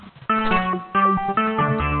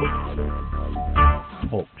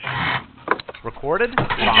Talk. Recorded live.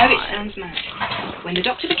 I know it sounds mad. When the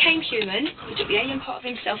Doctor became human, he took the alien part of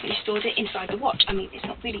himself and he stored it inside the watch. I mean, it's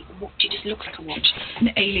not really a watch, it just looks like a watch. An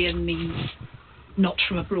alien means not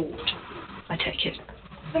from abroad, I take it.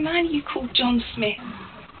 The man you called John Smith,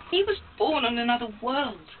 he was born on another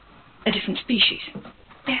world. A different species?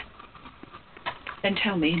 Yeah. Then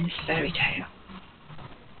tell me in this fairy tale.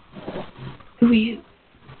 Who are you?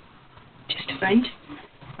 Just a friend.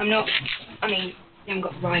 I'm not, you haven't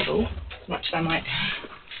got a rival, as much as I might.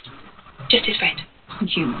 Just his friend.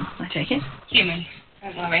 Human, I take it? Human,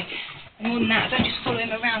 don't worry. And more than that, I don't just follow him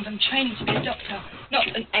around. I'm training to be a doctor. Not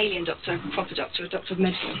an alien doctor, a proper doctor, a doctor of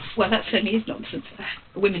medicine. Well, that certainly is nonsense.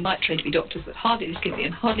 Women might train to be doctors, but hardly this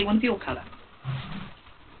Scythian, hardly one of your colour.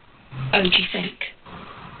 Oh, do you think?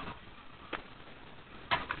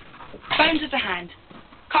 Bones of the hand.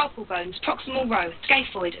 Carpal bones, proximal row,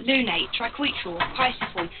 scaphoid, lunate, triquetral,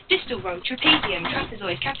 pisiform, distal row, trapezium,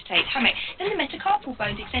 trapezoid, capitate, hammock, then the metacarpal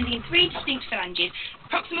bones extending in 3 distinct phalanges,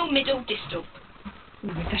 proximal, middle, distal.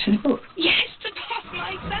 You read that in a book? Yes, to pass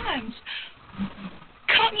my exams.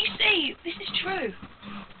 Can't you see? This is true.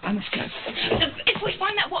 I must go. If we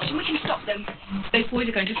find that watch, we can stop them. Those boys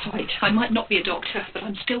are going to fight. I might not be a doctor, but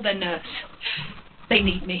I'm still their nurse. They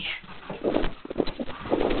need me.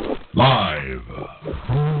 Live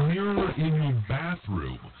from a mirror in your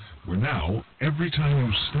bathroom, where now, every time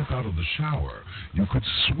you step out of the shower, you could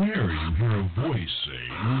swear you hear a voice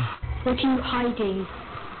saying, "What are you hiding?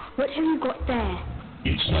 What have you got there?"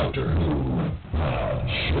 It's Doctor Who,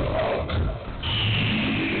 Podshock.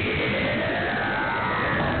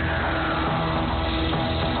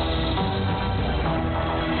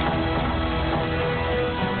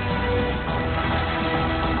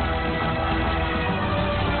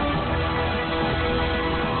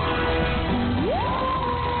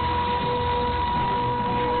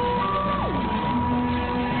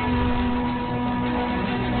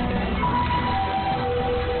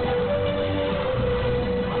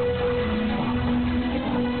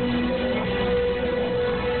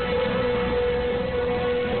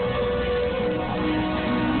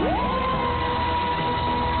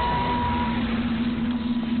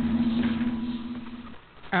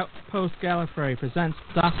 Outpost Gallifrey presents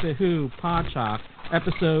Doctor Who Podshock,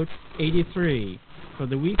 episode 83, for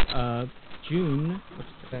the week of June, what's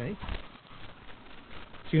today?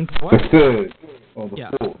 June 4th? That's good. Yeah,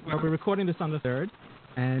 well, we're recording this on the 3rd,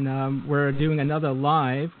 and we're doing another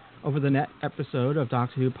live over-the-net episode of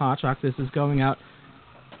Doctor Who Podshock. This is going out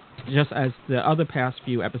just as the other past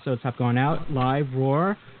few episodes have gone out, live,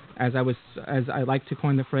 raw. As I like to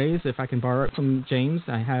coin the phrase, if I can borrow it from James,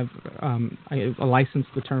 I have a licensed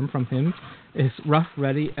the term from him. It's rough,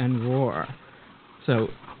 ready, and raw. So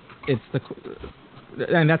it's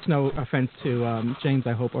and that's no offense to James,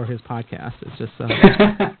 I hope, or his podcast. It's just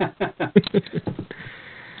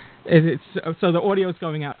so the audio is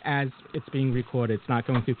going out as it's being recorded. It's not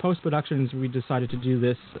going through post-productions. We decided to do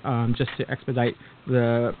this just to expedite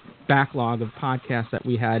the backlog of podcasts that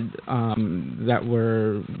we had that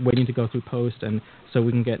were waiting to go through post, and so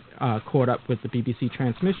we can get caught up with the BBC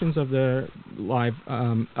transmissions of the live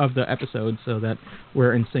of the episodes, so that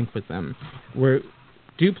we're in sync with them. We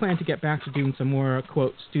do plan to get back to doing some more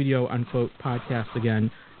quote studio unquote podcasts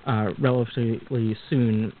again relatively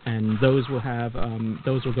soon, and those will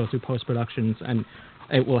go through post productions, and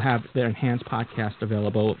it will have their enhanced podcast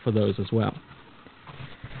available for those as well.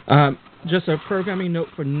 Just a programming note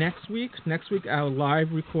for next week. Next week, our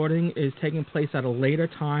live recording is taking place at a later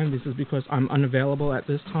time. This is because I'm unavailable at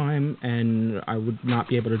this time, and I would not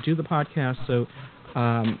be able to do the podcast.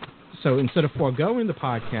 So instead of foregoing the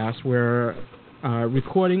podcast, we're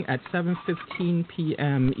recording at 7:15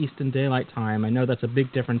 p.m. Eastern Daylight Time. I know that's a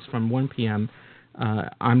big difference from 1 p.m.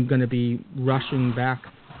 I'm going to be rushing back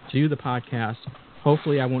to do the podcast.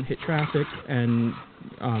 Hopefully I won't hit traffic, and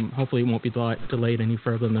hopefully it won't be delayed any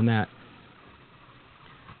further than that.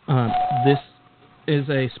 This is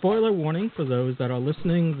a spoiler warning for those that are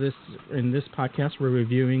listening. In this podcast, we're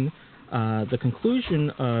reviewing the conclusion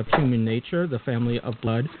of Human Nature, the Family of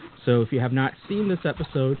Blood. So if you have not seen this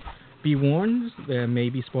episode, be warned, there may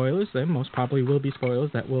be spoilers. There most probably will be spoilers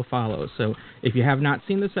that will follow. So if you have not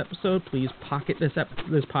seen this episode, please pocket this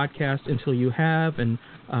podcast until you have, and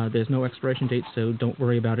there's no expiration date, so don't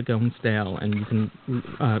worry about it going stale, and you can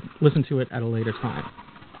listen to it at a later time.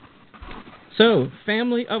 So,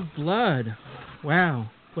 Family of Blood. Wow.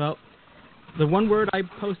 Well, the one word I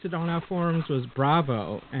posted on our forums was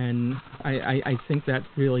bravo, and I think that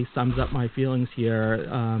really sums up my feelings here.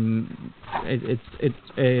 It's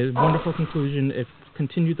a wonderful conclusion. It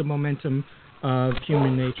continued the momentum of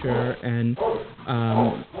Human Nature, and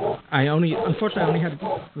unfortunately, I only had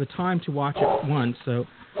the time to watch it once, so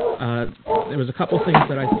there was a couple things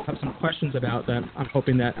that I have some questions about that I'm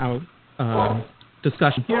hoping that our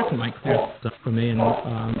discussion here might clear stuff for me,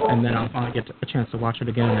 and then I'll finally get a chance to watch it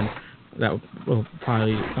again, and that will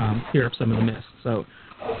probably clear up some of the myths. So,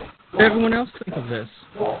 what did everyone else think of this?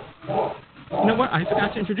 You know what? I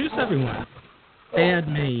forgot to introduce everyone. Bad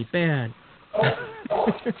me, bad.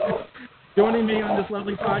 Joining me on this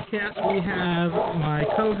lovely podcast, we have my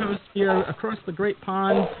co-host here across the great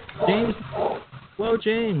pond, James. Hello,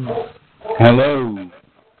 James. Hello.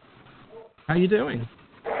 How you doing?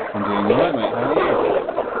 I'm doing all right, mate. How are you?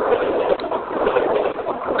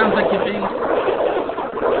 Sounds like you're being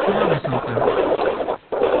or something.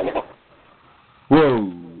 Whoa.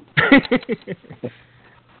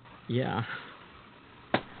 Yeah.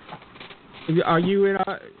 Are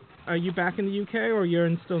you back in the UK, or you're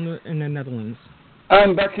still in the Netherlands?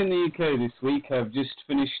 I'm back in the UK this week. I've just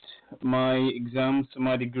finished my exams for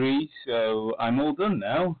my degree, so I'm all done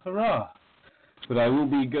now. Hurrah! But I will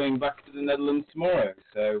be going back to the Netherlands tomorrow,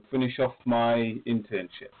 so finish off my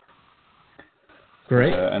internship.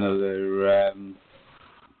 Great.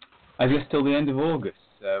 I guess till the end of August.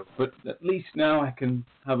 So, but at least now I can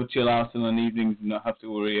have a chill out on evenings and not have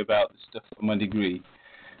to worry about the stuff for my degree,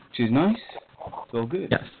 which is nice. It's all good.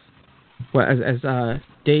 Yes. Well, as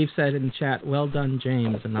Dave said in the chat, well done,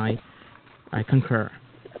 James, and I concur.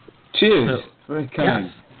 Cheers. So, very kind.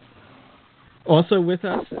 Yes. Also with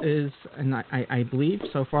us is, and I believe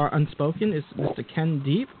so far unspoken, is Mr. Ken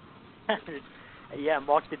Deep. Yeah,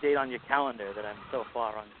 mark the date on your calendar that I'm so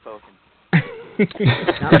far unspoken.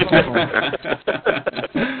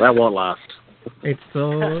 That won't last. It's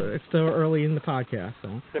still early in the podcast,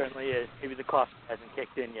 so. Certainly is. Maybe the coffee hasn't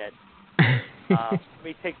kicked in yet. Let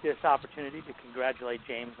me take this opportunity to congratulate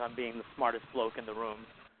James on being the smartest bloke in the room.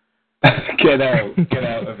 Get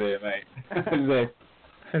out of here, mate.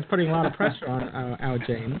 It's putting a lot of pressure on our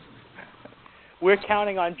James. We're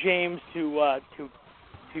counting on James to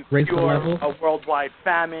raise the cure level. A worldwide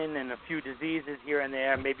famine and a few diseases here and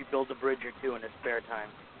there, maybe build a bridge or two in his spare time.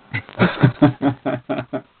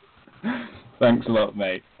 Thanks a lot,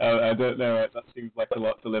 mate. I don't know, that seems like a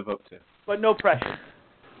lot to live up to. But no pressure.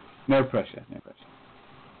 No pressure.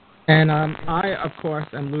 And I, of course,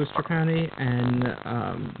 am Louis Trapani, and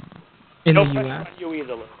in no the pressure U.S. on you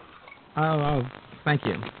either, Louis. Oh, thank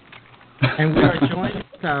you. And we are joined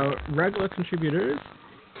with our regular contributors,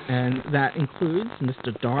 and that includes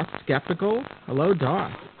Mr. Darth Skeptical. Hello,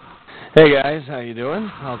 Darth. Hey guys, how you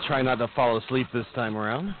doing? I'll try not to fall asleep this time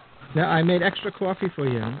around. Now, I made extra coffee for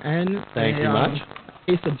you, and thank you much.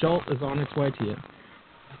 Case of Jolt is on its way to you.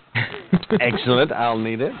 Excellent, I'll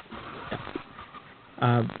need it.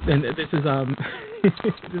 And this is this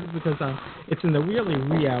is because it's in the really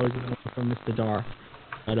wee hours for Mr. Darth,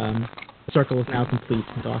 but the circle is now complete,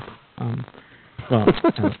 Darth.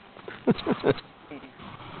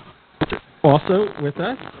 Also with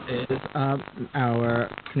us is our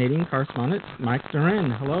Canadian correspondent, Mike Duran.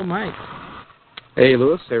 Hello, Mike. Hey,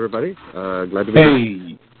 Louis. Hey, everybody. Glad to be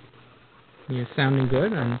here. You're sounding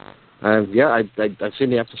good. And yeah, I've seen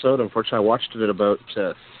the episode. Unfortunately, I watched it at about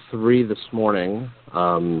 3 this morning.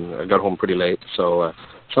 I got home pretty late, so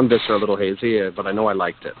some bits are a little hazy, but I know I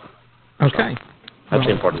liked it. Okay. So that's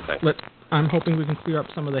the important thing. I'm hoping we can clear up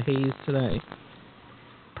some of the haze today.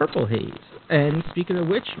 Purple haze. And speaking of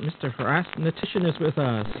which, Mr. Harassnetician is with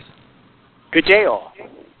us. Good day, all.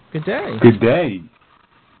 Good day. Good day.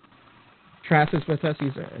 Trass is with us.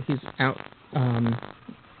 He's out.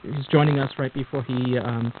 He's joining us right before he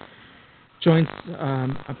joins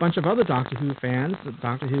a bunch of other Doctor Who fans, the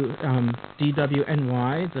Doctor Who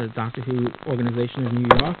DWNY, the Doctor Who organization in New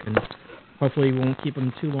York, and hopefully we won't keep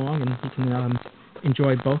him too long, and he can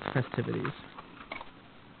enjoy both festivities.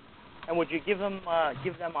 And would you give them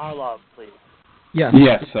our love, please? Yes.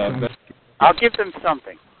 Yes. I'll give them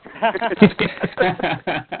something.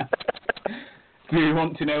 Do you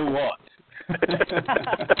want to know what?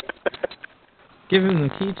 Give him the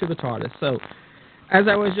key to the TARDIS. So, as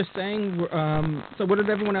I was just saying, so what did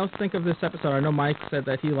everyone else think of this episode? I know Mike said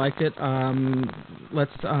that he liked it.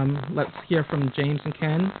 Let's hear from James and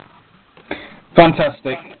Ken.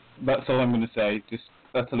 Fantastic. That's all I'm going to say. Just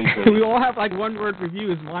utterly brilliant. We all have like one-word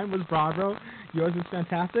reviews. Mine was bravo. Yours is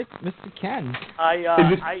fantastic. Mr. Ken.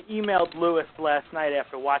 I emailed Louis last night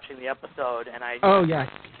after watching the episode, and yes.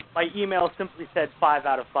 My email simply said 5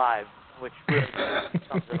 out of 5, which really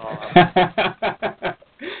sums it all up.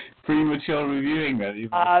 Premature reviewing, then.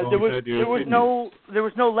 There was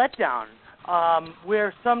no letdown.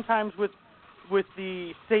 Where sometimes with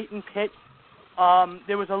the Satan Pit,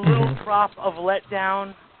 there was a little drop of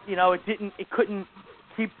letdown. You know, it couldn't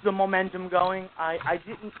keep the momentum going. I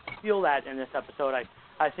didn't feel that in this episode.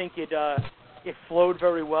 I think it flowed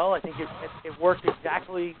very well. I think it worked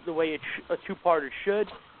exactly the way a two-parter should.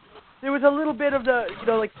 There was a little bit of the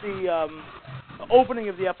opening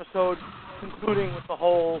of the episode, concluding with the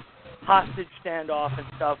whole hostage standoff and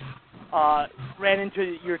stuff. Ran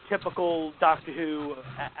into your typical Doctor Who,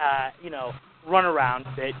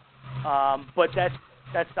 runaround bit. But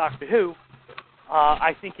that's Doctor Who.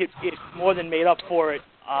 I think it more than made up for it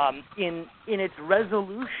in its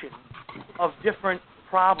resolution of different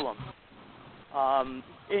problems.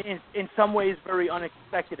 In some ways, very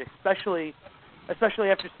unexpected, especially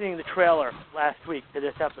after seeing the trailer last week to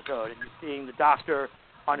this episode, and you're seeing the Doctor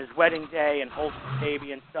on his wedding day and holding the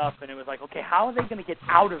baby and stuff, and it was like, okay, how are they going to get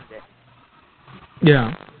out of this?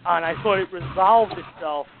 Yeah. And I thought it resolved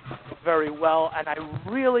itself very well, and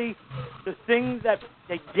the thing that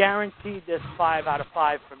they guaranteed this 5 out of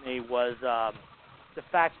 5 for me was the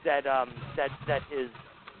fact that his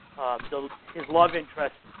love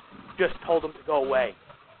interest just told him to go away.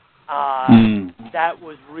 That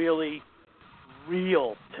was really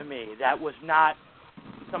real to me. That was not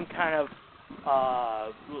some kind of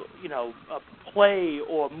a play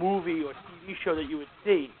or movie or TV show that you would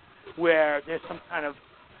see where there's some kind of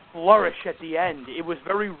flourish at the end. It was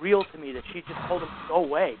very real to me that she just told him to go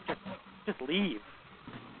away, just leave.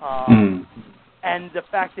 And the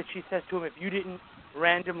fact that she says to him, if you didn't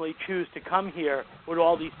randomly choose to come here, would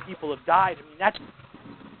all these people have died? I mean,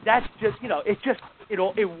 that's just,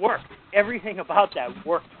 it worked. Everything about that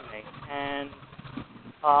worked for me. And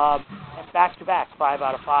back to back, 5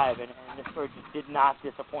 out of 5, and this bird just did not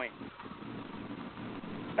disappoint.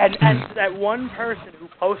 And that one person who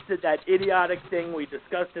posted that idiotic thing, we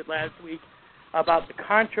discussed it last week, about the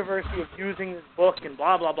controversy of using this book and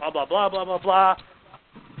blah, blah, blah, blah, blah, blah, blah, blah,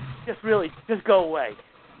 just go away.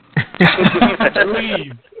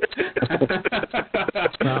 Leave.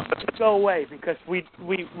 Just go away, because we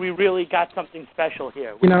really got something special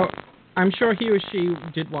here. I'm sure he or she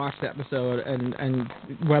did watch the episode, and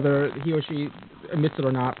whether he or she admits it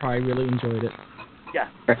or not, probably really enjoyed it. Yeah.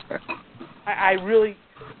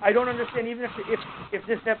 I don't understand, even if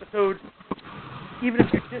this episode, even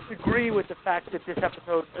if you disagree with the fact that this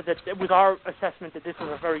episode, that it was our assessment that this was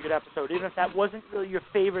a very good episode, even if that wasn't really your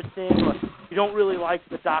favorite thing, or you don't really like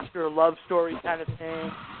the Doctor love story kind of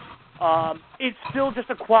thing, it's still just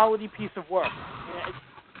a quality piece of work.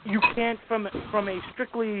 You can't, from a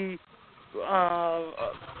strictly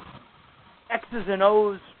X's and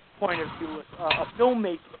O's point of view, a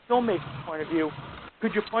filmmaking point of view,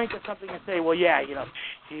 could you point to something and say, well, yeah,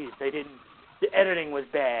 the editing was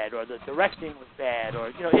bad, or the directing was bad,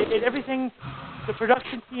 or, everything, the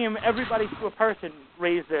production team, everybody to a person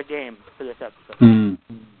raised their game for this episode.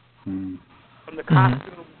 From the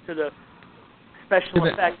costumes to the special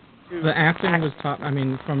effects to... The acting was top. I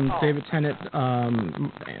mean, from David Tennant,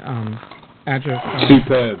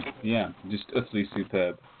 superb, yeah, just utterly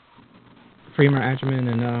superb. Freema Agyeman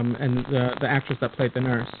and the actress that played the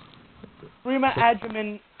nurse. Freema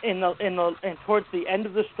Agyeman in towards the end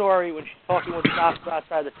of the story, when she's talking with the Doctor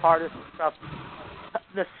outside the TARDIS and stuff,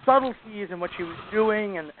 the subtleties in what she was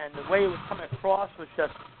doing and the way it was coming across was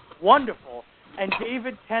just wonderful. And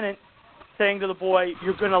David Tennant saying to the boy,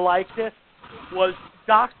 "You're gonna like this," was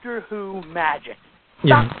Doctor Who magic.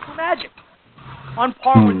 Yeah. Doctor Who magic, on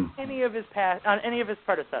par with any of his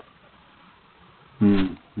predecessors.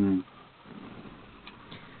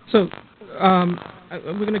 So,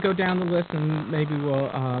 we're going to go down the list, and maybe we'll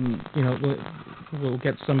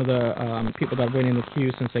get some of the people that went in the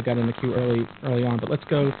queue, since they got in the queue early on. But let's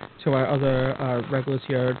go to our other regulars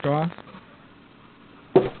here. Draw.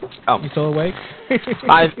 Oh, you still awake?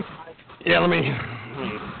 Let me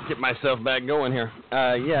get myself back going here.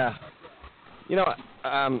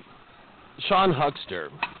 Sean Huckster,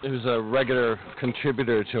 who's a regular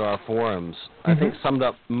contributor to our forums, I think summed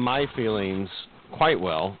up my feelings quite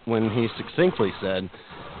well when he succinctly said,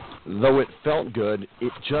 though it felt good,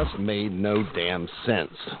 it just made no damn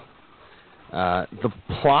sense. The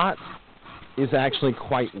plot is actually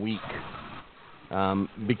quite weak,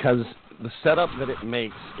 because the setup that it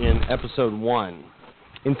makes in episode 1,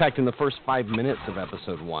 in fact in the first 5 minutes of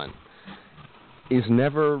episode 1, is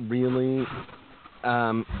never really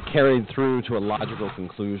carried through to a logical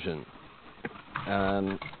conclusion.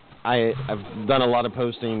 I've done a lot of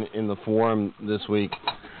posting in the forum this week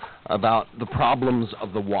about the problems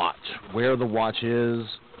of the watch, where the watch is,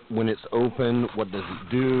 when it's open, what does it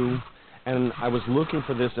do, and I was looking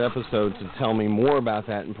for this episode to tell me more about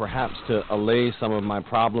that and perhaps to allay some of my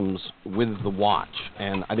problems with the watch,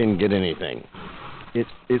 and I didn't get anything.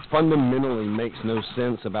 it fundamentally makes no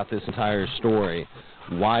sense about this entire story,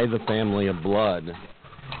 why the family of Blood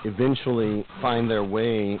eventually find their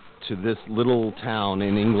way to this little town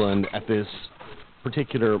in England at this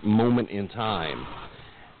particular moment in time.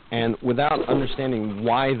 And without understanding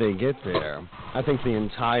why they get there, I think the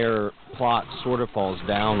entire plot sort of falls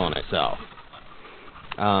down on itself.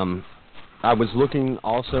 I was looking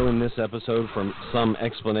also in this episode for some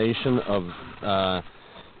explanation of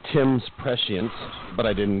Tim's prescience, but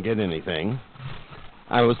I didn't get anything.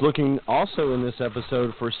 I was looking also in this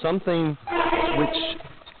episode for something which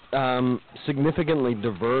significantly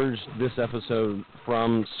diverged this episode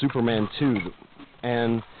from Superman 2,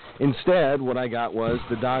 and instead what I got was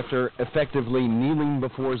the Doctor effectively kneeling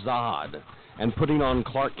before Zod and putting on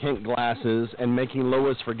Clark Kent glasses and making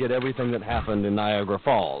Lois forget everything that happened in Niagara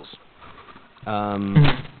Falls.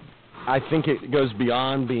 I think it goes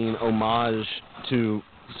beyond being homage to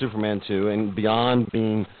Superman 2 and beyond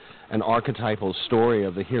being an archetypal story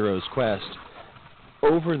of the hero's quest,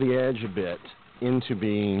 over the edge a bit into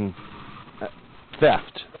being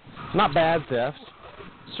theft. Not bad theft.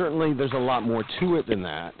 Certainly there's a lot more to it than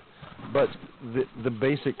that, but the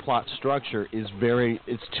basic plot structure is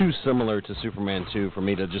it's too similar to Superman 2 for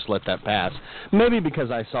me to just let that pass. Maybe because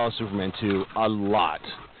I saw Superman 2 a lot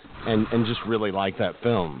and just really like that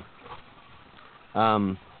film.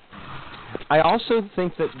 I also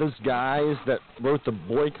think that those guys that wrote the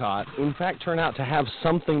boycott, in fact, turn out to have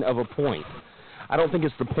something of a point. I don't think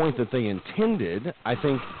it's the point that they intended. I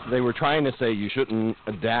think they were trying to say you shouldn't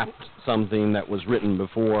adapt something that was written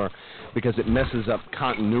before because it messes up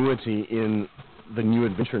continuity in the New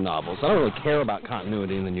Adventure novels. I don't really care about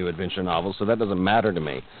continuity in the New Adventure novels, so that doesn't matter to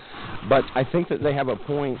me. But I think that they have a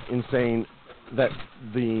point in saying that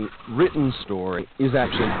the written story is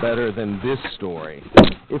actually better than this story,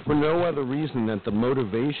 if for no other reason that the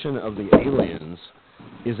motivation of the aliens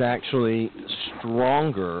is actually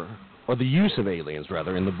stronger, or the use of aliens,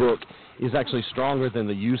 rather, in the book is actually stronger than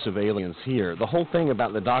the use of aliens here. The whole thing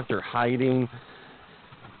about the Doctor hiding,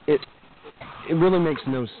 it really makes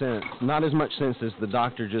no sense. Not as much sense as the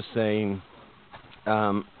Doctor just saying,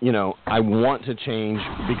 I want to change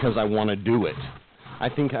because I want to do it. I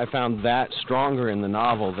think I found that stronger in the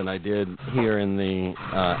novel than I did here in the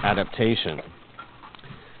adaptation.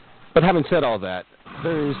 But having said all that,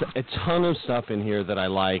 there is a ton of stuff in here that I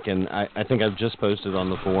like, and I think I've just posted on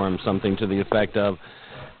the forum something to the effect of,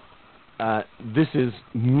 this is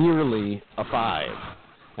merely a 5.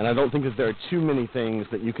 And I don't think that there are too many things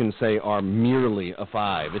that you can say are merely a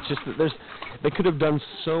 5. It's just that they could have done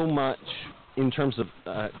so much in terms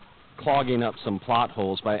of clogging up some plot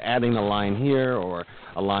holes by adding a line here or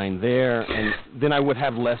a line there, and then I would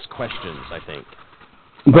have less questions, I think.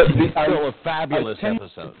 But it's still a fabulous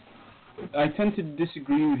episode. I tend to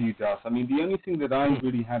disagree with you, Darth. I mean, the only thing that I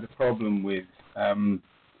really had a problem with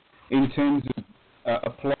in terms of a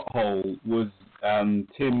plot hole was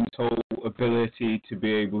Tim's whole ability to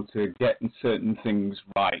be able to get certain things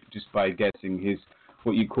right just by guessing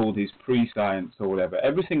what you called his pre-science or whatever.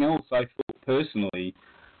 Everything else I thought personally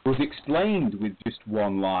was explained with just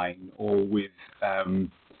one line or with, I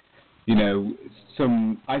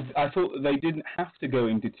thought that they didn't have to go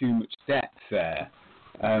into too much depth there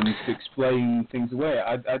to explain things away.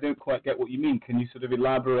 I don't quite get what you mean. Can you sort of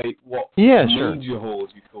elaborate what major holes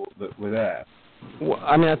you thought that were there? Well,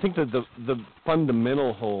 I mean, I think that the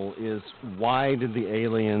fundamental hole is, why did the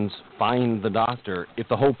aliens find the Doctor if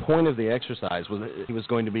the whole point of the exercise was that he was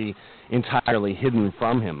going to be entirely hidden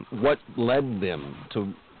from him? What led them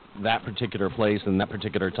to that particular place and that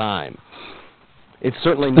particular time? It's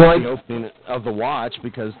certainly not the opening of the watch,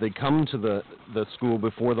 because they come to the school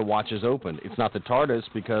before the watch is opened. It's not the TARDIS,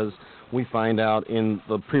 because we find out in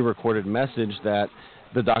the pre-recorded message that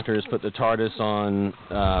the Doctor has put the TARDIS on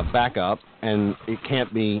backup, and it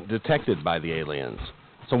can't be detected by the aliens.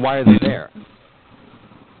 So why are they there?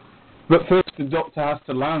 But first the Doctor has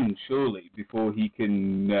to land, surely, before he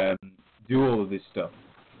can do all of this stuff.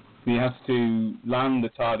 He has to land the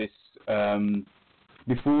TARDIS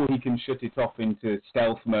before he can shut it off into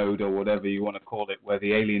stealth mode, or whatever you want to call it, where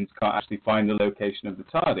the aliens can't actually find the location of the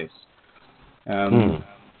TARDIS.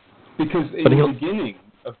 Because in the beginning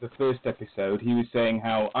of the first episode, he was saying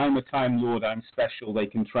how, I'm a Time Lord, I'm special, they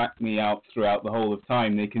can track me out throughout the whole of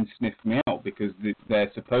time, they can sniff me out, because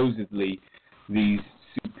they're supposedly these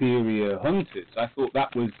superior hunters. I thought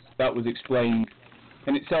that was explained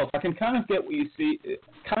in itself. I can kind of get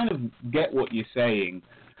what you're saying,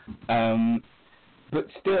 but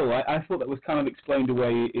still, I thought that was kind of explained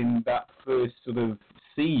away in that first sort of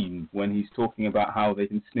scene when he's talking about how they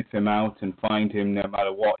can sniff him out and find him no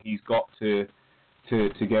matter what. He's got to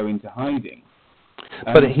go into hiding.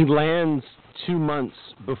 But he lands 2 months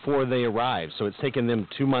before they arrive, so it's taken them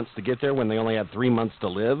 2 months to get there when they only had 3 months to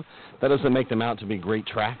live. That doesn't make them out to be great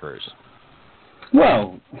trackers.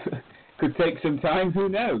 Well, could take some time. Who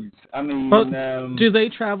knows? I mean, do they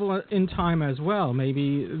travel in time as well?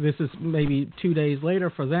 Maybe this is 2 days later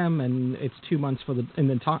for them, and it's 2 months for in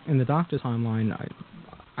the doctor's timeline.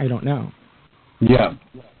 I don't know. Yeah,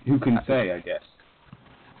 who can say? I guess.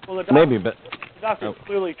 Well, the doctor's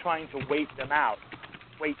clearly trying to wait the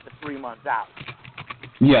 3 months out.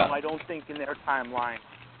 Yeah. So I don't think in their timeline.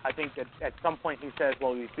 I think that at some point he says,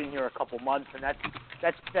 "Well, we've been here a couple months," and that's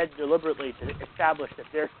said deliberately to establish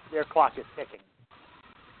that their clock is ticking.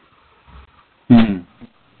 Mm.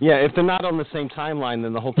 Yeah, if they're not on the same timeline,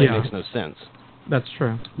 then the whole thing makes no sense. That's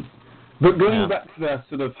true. But going back to their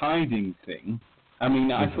sort of hiding thing, I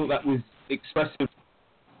mean, I thought that was expressive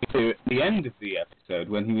at the end of the episode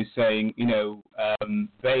when he was saying,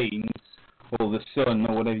 Baines, or the son,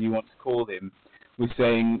 or whatever you want to call him, was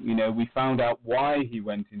saying, we found out why he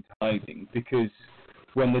went into hiding, because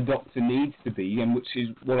when the doctor needs to be, and which is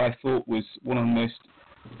what I thought was one of the most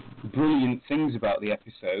brilliant things about the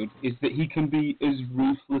episode, is that he can be as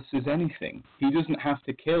ruthless as anything. He doesn't have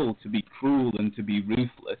to kill to be cruel and to be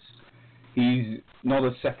ruthless. He's not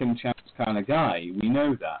a second chance kind of guy. We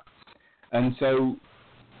know that. And so,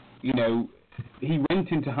 he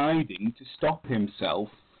went into hiding to stop himself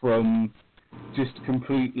from just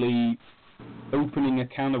completely opening a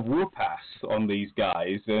can of whoop-ass on these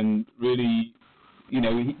guys, and really,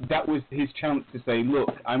 that was his chance to say, look,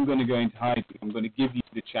 I'm going to go into hiding. I'm going to give you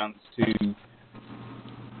the chance to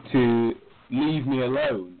leave me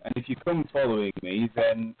alone. And if you come following me,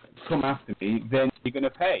 then come after me, then you're going to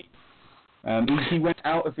pay. He went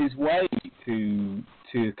out of his way to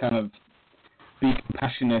kind of be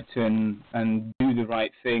compassionate and do the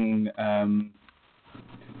right thing.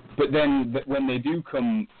 But then when they do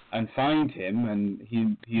come and find him, and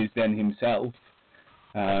he is then himself,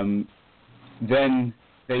 then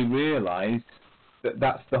they realise that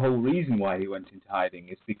that's the whole reason why he went into hiding,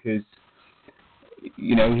 is because,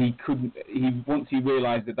 he couldn't, once he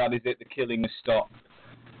realised that is it, the killing has stopped,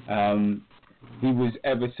 he was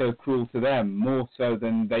ever so cruel to them, more so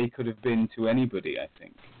than they could have been to anybody, I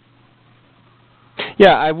think.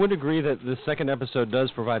 Yeah, I would agree that the second episode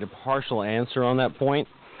does provide a partial answer on that point,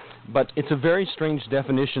 but it's a very strange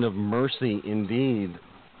definition of mercy indeed,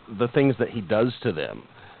 the things that he does to them.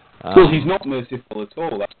 Well, he's not merciful at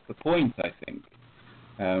all. That's the point, I think,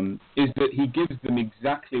 is that he gives them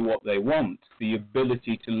exactly what they want, the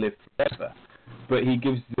ability to live forever, but he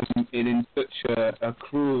gives them it in such a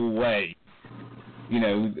cruel way.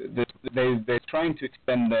 They're trying to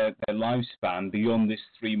extend their lifespan beyond this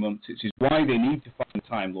 3 months, which is why they need to find the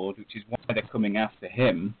Time Lord, which is why they're coming after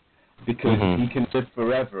him, because he can live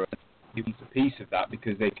forever, and he wants a piece of that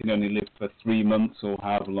because they can only live for 3 months or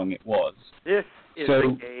however long it was. This is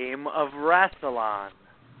the game of Rassilon.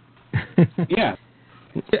 Yeah.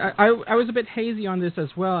 I was a bit hazy on this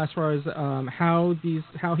as well, as far as how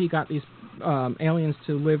he got these aliens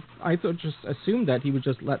to live. I just assumed that he would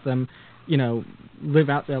just let them, live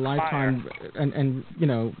out their lifetime and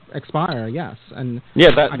expire. Yes, and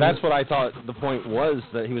that's what I thought the point was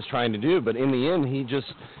that he was trying to do. But in the end, he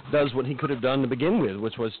just does what he could have done to begin with,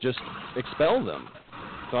 which was just expel them.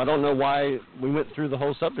 So I don't know why we went through the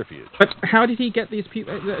whole subterfuge. But how did he get these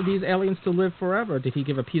aliens to live forever? Did he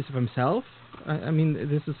give a piece of himself? I mean,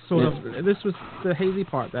 this is this was the hazy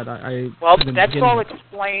part that I. Well, that's all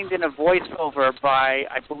explained in a voiceover by,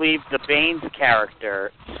 I believe, the Baines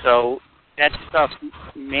character. So that stuff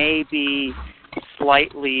may be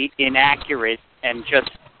slightly inaccurate and just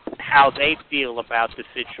how they feel about the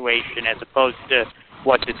situation as opposed to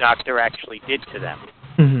what the doctor actually did to them.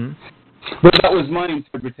 Mm-hmm. But that was my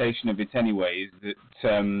interpretation of it anyway, is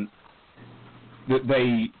that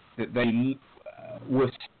they were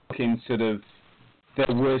stuck in sort of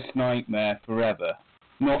their worst nightmare forever,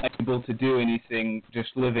 not able to do anything, just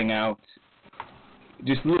living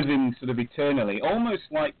sort of eternally, almost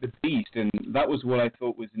like the Beast. And that was what I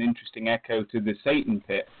thought was an interesting echo to the Satan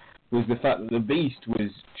Pit, was the fact that the Beast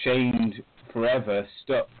was chained forever,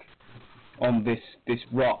 stuck on this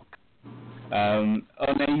rock,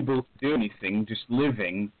 unable to do anything, just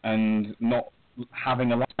living and not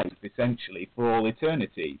having a life, essentially, for all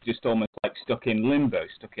eternity, just almost like stuck in limbo,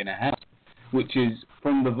 stuck in a hell, which is,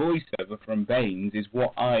 from the voiceover from Baines, is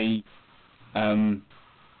what I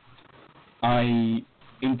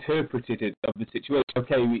interpreted it of the situation.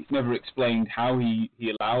 Okay, it's never explained how he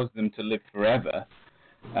allows them to live forever,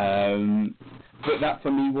 but that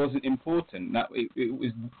for me wasn't important. That it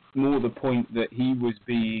was more the point that he was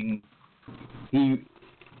being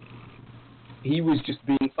he was just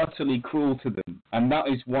being utterly cruel to them, and that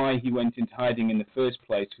is why he went into hiding in the first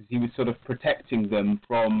place, because he was sort of protecting them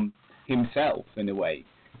from himself in a way.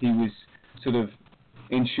 He was sort of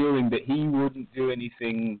ensuring that he wouldn't do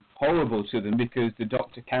anything horrible to them, because the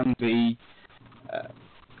Doctor can be,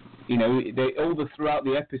 throughout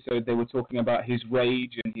the episode they were talking about his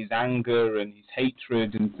rage and his anger and his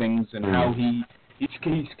hatred and things, and how he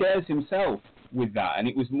scares himself with that, and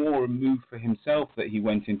it was more a move for himself that he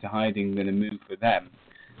went into hiding than a move for them,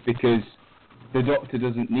 because the Doctor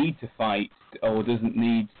doesn't need to fight or doesn't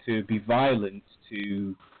need to be violent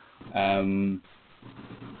to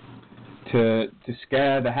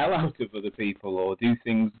scare the hell out of other people or do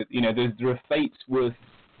things that, there are fates worse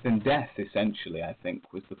than death, essentially, I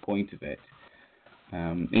think was the point of it.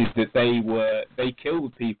 Is that they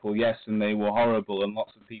killed people, yes, and they were horrible, and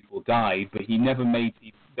lots of people died, but they never made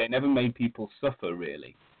people suffer,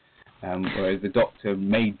 really. Whereas the Doctor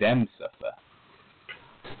made them suffer.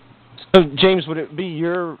 So, James, would it be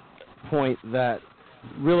your point that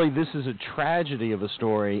really this is a tragedy of a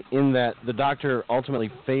story in that the Doctor ultimately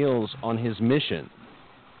fails on his mission?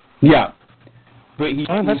 Yeah. But he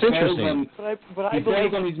that's failed interesting. He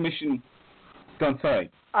failed on his mission. Go on, sorry.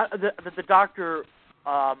 The Doctor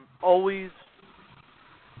always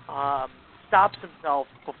stops himself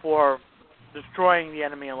before destroying the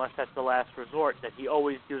enemy unless that's the last resort, that he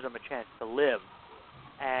always gives them a chance to live.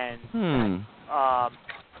 And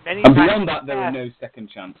many and times beyond that, there are no second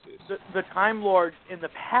chances. The Time Lords in the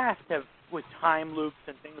past have, with time loops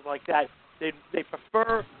and things like that, they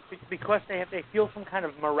prefer, because they feel some kind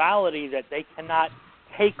of morality that they cannot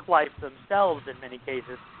take life themselves in many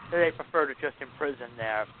cases, they prefer to just imprison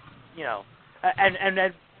their, and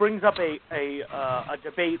that brings up a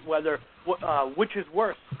debate whether which is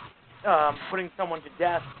worse, putting someone to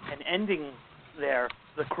death and ending the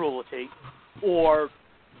cruelty, or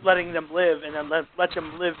letting them live and then let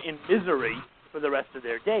them live in misery for the rest of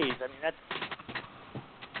their days. I mean,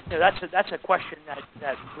 that's a question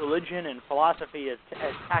that religion and philosophy has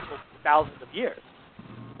tackled for thousands of years.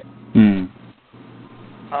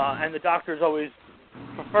 And the Doctor's always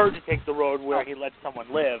preferred to take the road where he lets someone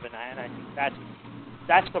live, and I think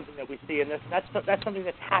that's something that we see in this. That's something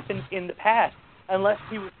that's happened in the past, unless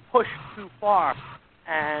he was pushed too far,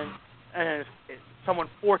 and if someone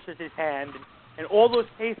forces his hand. In all those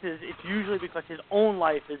cases, it's usually because his own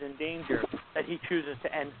life is in danger that he chooses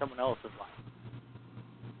to end someone else's life.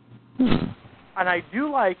 And I do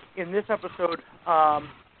like, in this episode,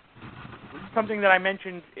 something that I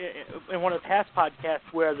mentioned in one of the past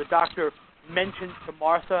podcasts where the Doctor mentions to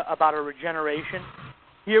Martha about a regeneration.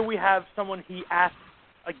 Here we have someone he asks,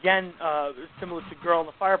 again, similar to Girl in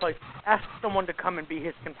the Fireplace, asks someone to come and be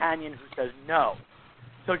his companion who says no.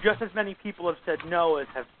 So just as many people have said no as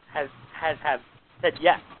have said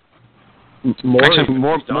yes. More have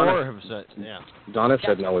said, yeah. Donna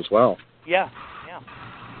said no as well. Yeah.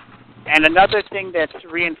 And another thing that's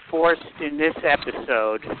reinforced in this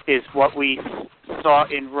episode is what we saw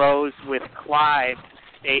in Rose with Clive,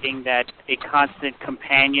 stating that a constant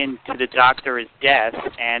companion to the Doctor is death,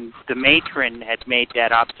 and the matron had made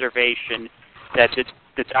that observation that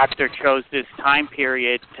the Doctor chose this time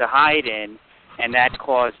period to hide in, and that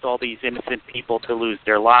caused all these innocent people to lose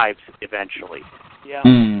their lives eventually. Yeah.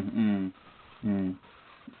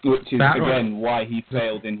 Which is, again, why he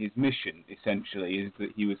failed in his mission, essentially, is that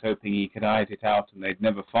he was hoping he could hide it out and they'd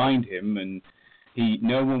never find him, and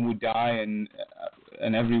no one would die and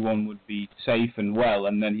everyone would be safe and well,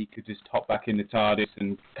 and then he could just hop back in the TARDIS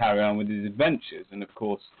and carry on with his adventures. And, of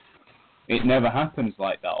course, it never happens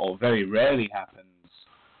like that, or very rarely happens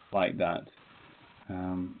like that.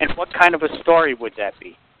 And what kind of a story would that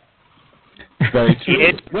be? Very true. He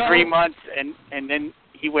hid 3 months and then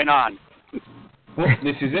he went on. Well,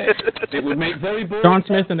 this is it. It would make very boring. John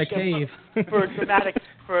Smith in a cave. For a dramatic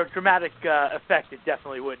effect, it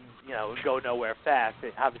definitely wouldn't, go nowhere fast.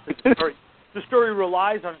 Obviously, the story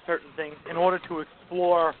relies on certain things in order to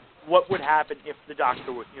explore what would happen if the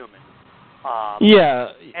Doctor were human.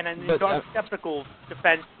 And in Dark Skeptical's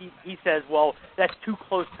defense, he says, well, that's too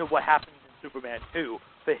close to what happens in Superman 2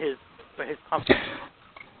 for his comfort.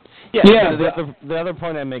 The other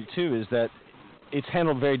point I make, too, is that it's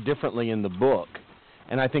handled very differently in the book,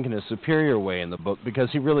 and I think in a superior way in the book,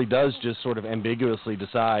 because he really does just sort of ambiguously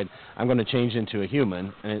decide, I'm going to change into a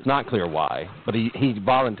human, and it's not clear why, but he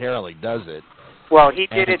voluntarily does it. Well, he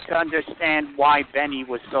did it to understand why Benny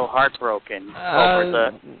was so heartbroken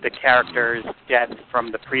over the character's death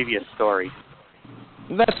from the previous story.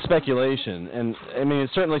 That's speculation, and I mean,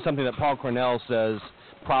 it's certainly something that Paul Cornell says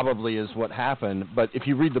probably is what happened, but if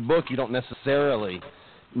you read the book, you don't necessarily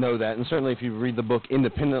know that, and certainly if you read the book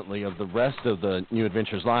independently of the rest of the New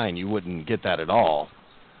Adventures line, you wouldn't get that at all.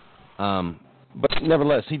 But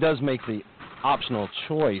nevertheless, he does make the optional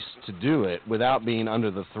choice to do it without being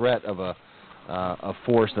under the threat of a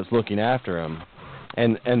force that's looking after him.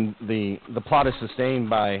 And the plot is sustained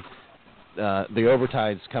by the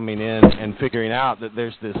Overtides coming in and figuring out that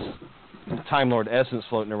there's this Time Lord essence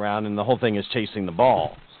floating around, and the whole thing is chasing the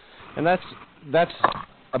ball. And that's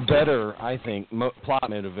a better, I think, plot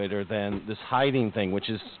motivator than this hiding thing, which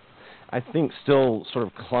is, I think, still sort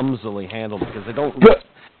of clumsily handled because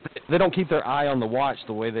they don't keep their eye on the watch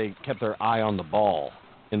the way they kept their eye on the ball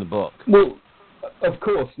in the book. Well, of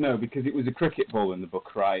course, no, because it was a cricket ball in the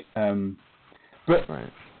book, right? But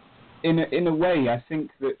right. In a way, I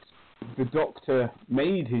think that the Doctor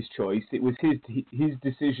made his choice. It was his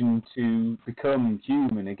decision to become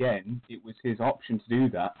human again. It was his option to do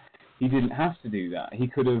that. He didn't have to do that. He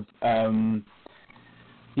could have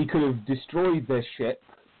destroyed their ship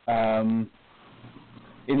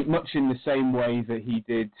much in the same way that he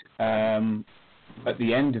did at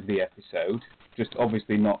the end of the episode, just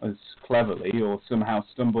obviously not as cleverly, or somehow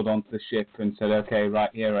stumbled onto the ship and said, okay, right,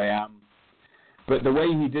 here I am. But the way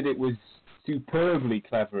he did it was superbly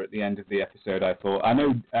clever at the end of the episode, I thought. I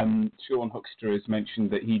know Sean Huxter has mentioned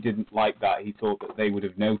that he didn't like that. He thought that they would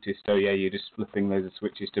have noticed, oh yeah, you're just flipping laser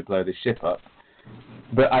switches to blow the ship up.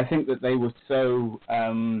 But I think that they were so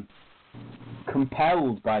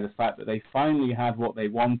compelled by the fact that they finally had what they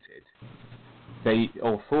wanted,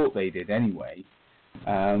 or thought they did anyway,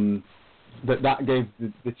 that gave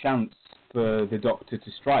the chance for the Doctor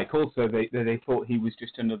to strike. Also, they thought he was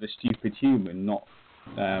just another stupid human, not...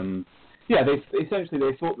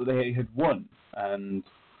 they thought that they had won, and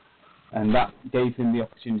that gave him the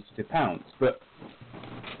opportunity to pounce. But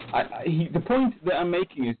the point that I'm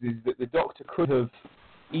making is that the Doctor could have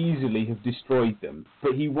easily have destroyed them,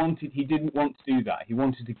 but he didn't want to do that. He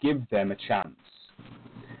wanted to give them a chance.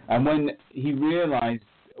 And when he realised,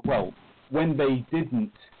 when they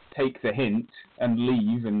didn't take the hint and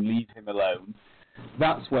leave him alone,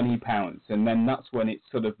 that's when he pounced. And then that's when it's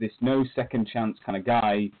sort of this no second chance kind of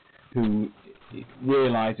guy who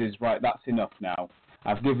realises, right, that's enough now.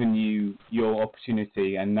 I've given you your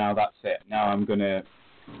opportunity, and now that's it. Now I'm going to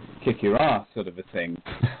kick your ass, sort of a thing,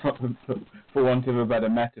 for want of a better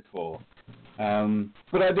metaphor.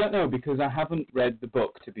 But I don't know, because I haven't read the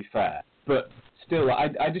book, to be fair. But still,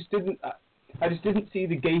 I just didn't see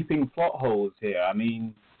the gaping plot holes here. I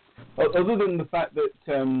mean, other than the fact that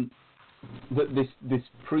that this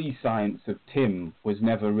pre-science of Tim was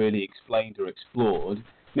never really explained or explored.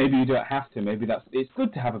 Maybe you don't have to. Maybe it's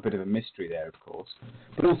good to have a bit of a mystery there, of course.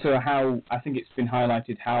 But also how I think it's been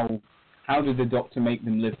highlighted how did the Doctor make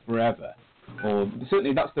them live forever? Or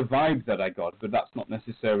certainly that's the vibe that I got, but that's not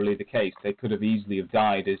necessarily the case. They could have easily have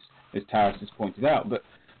died, as Taris has pointed out. But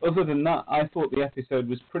other than that, I thought the episode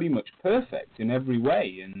was pretty much perfect in every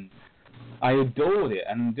way, and I adored it,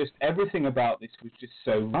 and just everything about this was just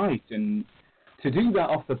so right. And to do that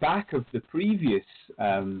off the back of the previous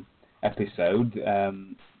episode,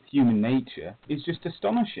 Human Nature, is just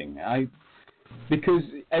astonishing. Because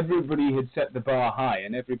everybody had set the bar high,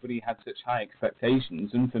 and everybody had such high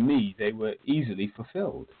expectations, and for me, they were easily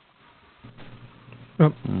fulfilled.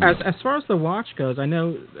 Well, as far as the watch goes, I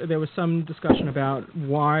know there was some discussion about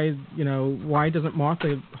why doesn't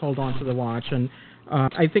Martha hold on to the watch, and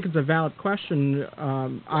I think it's a valid question.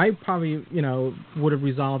 I probably, would have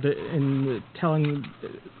resolved it in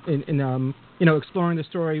exploring the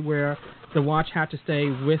story where the watch had to stay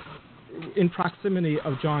in proximity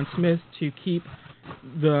of John Smith to keep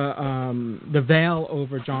the veil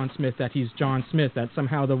over John Smith, that he's John Smith, that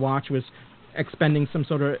somehow the watch was expending some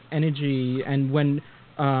sort of energy. And when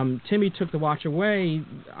Timmy took the watch away,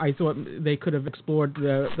 I thought they could have explored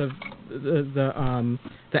the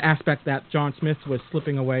aspect that John Smith was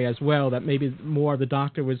slipping away as well, that maybe more of the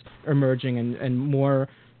Doctor was emerging and more,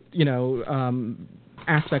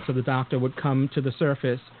 aspects of the Doctor would come to the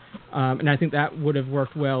surface. And I think that would have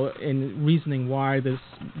worked well in reasoning why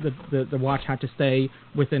the watch had to stay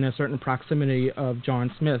within a certain proximity of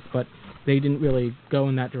John Smith, but they didn't really go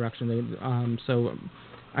in that direction. So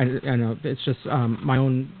I know it's just my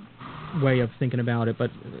own way of thinking about it,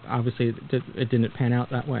 but obviously it didn't pan out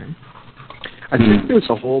that way. I think there's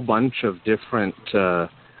a whole bunch of different. I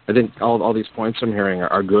think all these points I'm hearing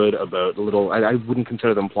are good about little. I wouldn't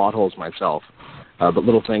consider them plot holes myself. But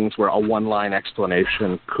little things where a one-line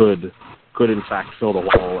explanation could in fact fill the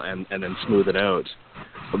hole and then smooth it out.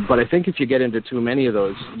 But I think if you get into too many of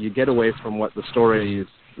those, you get away from what the story is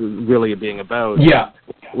really being about. Yeah.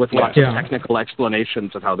 With lots of technical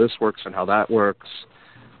explanations of how this works and how that works.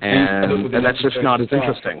 and that's just not as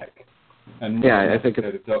interesting. I think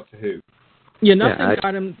it's Doctor Who. Yeah, nothing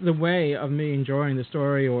got in the way of me enjoying the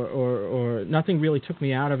story, or nothing really took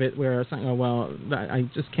me out of it where I was saying, oh, well, I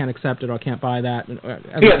just can't accept it or can't buy that.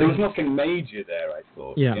 There was nothing major there, I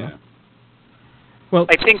thought. Yeah. Well,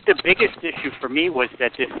 I think the biggest issue for me was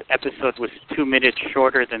that this episode was 2 minutes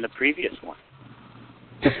shorter than the previous one.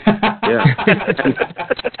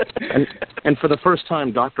 and for the first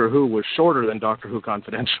time, Doctor Who was shorter than Doctor Who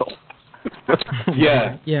Confidential.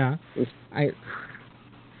 Yeah.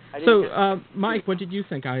 So, Mike, what did you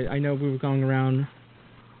think? I know we were going around,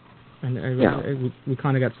 and we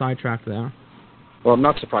kind of got sidetracked there. Well,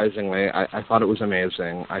 not surprisingly, I thought it was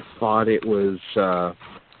amazing. I thought it was.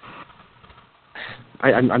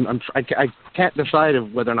 I can't decide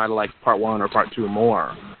whether or not I like part 1 or part 2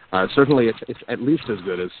 more. Certainly, it's at least as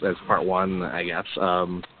good as part 1, I guess.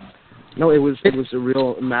 No, it was a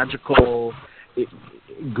real magical,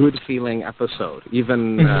 good feeling episode.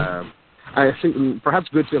 Even I think perhaps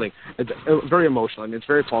good feeling. It's very emotional. I mean, it's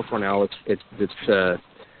very Paul Cornell. It's it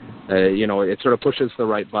sort of pushes the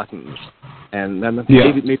right buttons, and then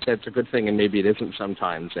maybe that's a good thing, and maybe it isn't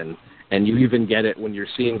sometimes. And you even get it when you're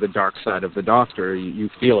seeing the dark side of the Doctor. You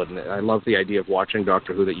feel it. And I love the idea of watching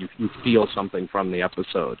Doctor Who that you feel something from the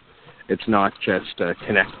episode. It's not just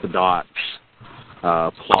connect the dots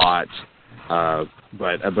plot,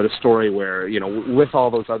 but a story where, with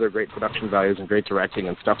all those other great production values and great directing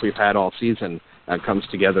and stuff we've had all season, comes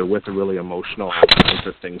together with a really emotional,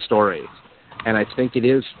 interesting story. And I think it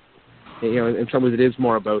is, in some ways it is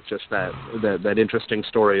more about just that interesting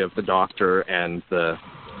story of the Doctor and the.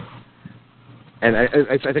 And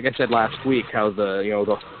I think I said last week how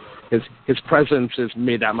his presence is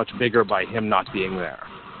made that much bigger by him not being there,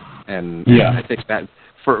 and I think that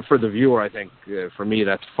for the viewer, I think for me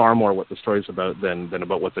that's far more what the story's about than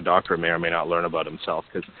about what the Doctor may or may not learn about himself,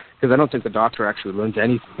 because I don't think the Doctor actually learns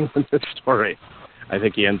anything in this story. I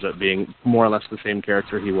think he ends up being more or less the same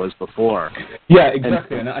character he was before. Yeah,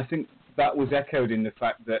 exactly, and I think that was echoed in the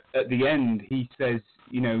fact that at the end he says,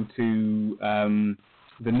 to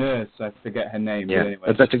the nurse, I forget her name. Yeah,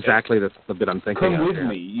 anyway, that's exactly the bit I'm thinking of. Come with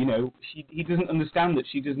me, he doesn't understand that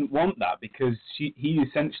she doesn't want that, because he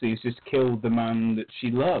essentially has just killed the man that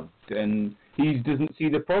she loved, and he doesn't see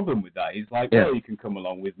the problem with that. He's like, well, you can come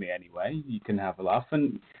along with me anyway, you can have a laugh,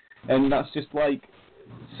 and that's just like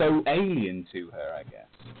so alien to her, I guess.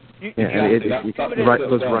 It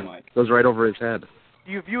goes right over his head.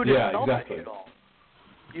 Do you view it as selfish at all?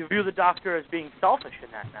 Do you view the Doctor as being selfish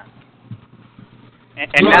in that sense?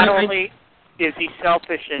 And not only is he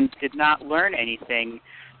selfish and did not learn anything,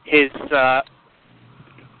 his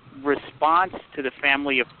response to the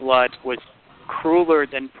family of blood was crueler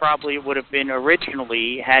than probably it would have been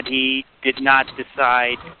originally had he did not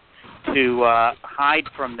decide to hide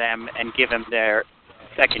from them and give them their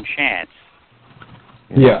second chance.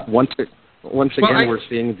 Yeah. Once again, we're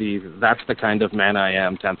seeing that's the kind of man I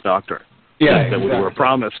am 10th Doctor. Yeah, that we were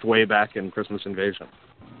promised way back in Christmas Invasion.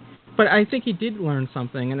 But I think he did learn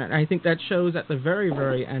something, and I think that shows at the very,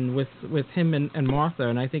 very end with him and Martha,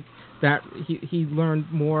 and I think that he learned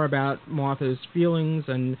more about Martha's feelings,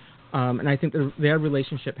 and I think their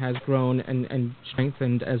relationship has grown and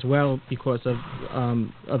strengthened as well because of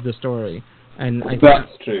the story. And I think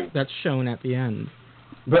that's true. That's shown at the end.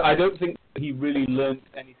 But I don't think he really learned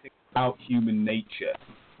anything about human nature,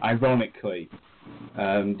 ironically,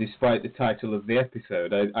 despite the title of the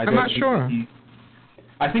episode. I'm not sure.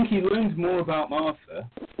 I think he learned more about Martha,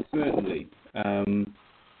 certainly,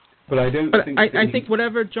 but I don't think... I think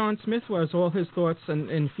whatever John Smith was, all his thoughts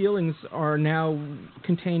and feelings are now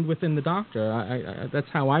contained within the Doctor. That's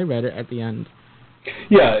how I read it at the end.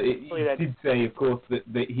 Yeah, he did say, of course,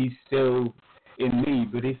 that he's still in me,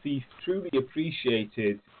 but if he truly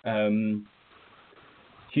appreciated human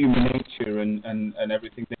nature and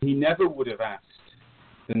everything, then he never would have asked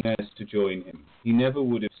the nurse to join him. He never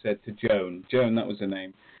would have said to Joan, that was her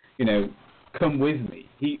name, come with me.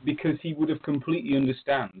 Because he would have completely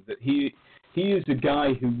understand that he is a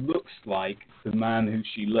guy who looks like the man who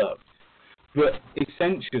she loved. But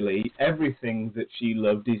essentially, everything that she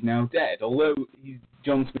loved is now dead. Although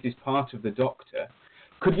John Smith is part of the Doctor,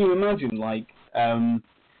 could you imagine,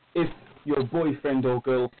 if your boyfriend or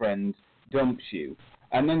girlfriend dumps you,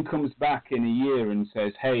 and then comes back in a year and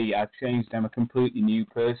says, hey, I've changed, I'm a completely new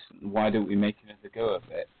person, why don't we make another go of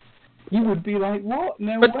it? You would be like, what?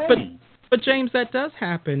 No way. But James, that does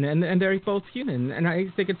happen, and they're both human, and I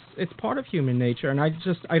think it's part of human nature, and I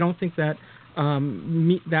don't think that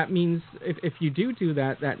that means if you do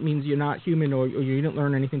that, that means you're not human or you didn't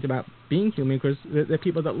learn anything about being human, because there are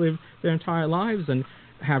people that live their entire lives and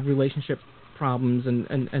have relationship problems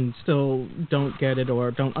and still don't get it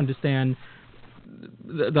or don't understand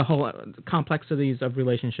the whole complexities of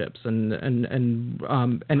relationships, and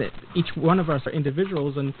each one of us are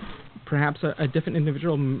individuals, and perhaps a different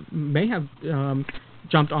individual may have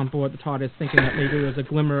jumped on board the TARDIS thinking that maybe there's a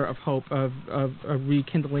glimmer of hope of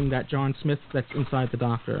rekindling that John Smith that's inside the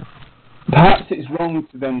Doctor. Perhaps it's wrong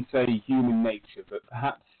to then say human nature, but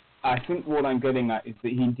perhaps I think what I'm getting at is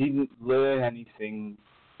that he didn't learn anything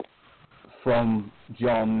from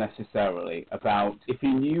John necessarily about, if he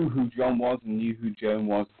knew who John was and knew who Joan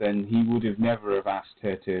was, then he would have never have asked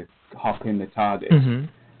her to hop in the TARDIS. Mm-hmm.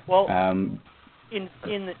 Well, in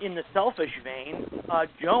the selfish vein,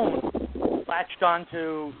 Joan latched on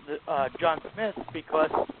to John Smith because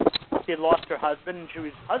she had lost her husband and she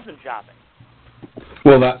was husband shopping.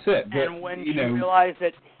 Well, that's it. But, and when she realized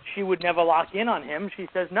that she would never lock in on him, she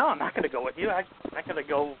says, "No, I'm not going to go with you. I'm going to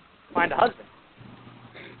go find a husband."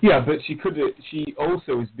 Yeah, but she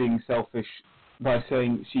also is being selfish by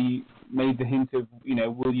saying, she made the hint of,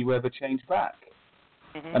 will you ever change back?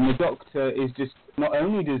 Mm-hmm. And the Doctor is just, not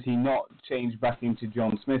only does he not change back into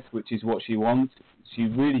John Smith, which is what she wants, she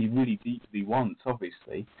really, really deeply wants,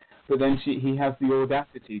 obviously, but then he has the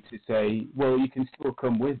audacity to say, well, you can still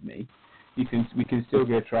come with me. We can still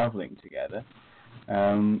go travelling together,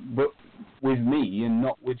 but with me and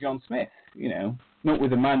not with John Smith, not with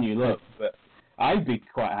the man you love, but I'd be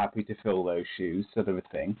quite happy to fill those shoes, sort of a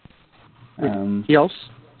thing. He also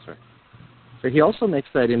makes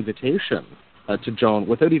that invitation to Joan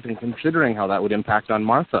without even considering how that would impact on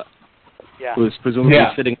Martha, who's presumably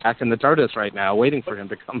sitting back in the TARDIS right now, waiting for him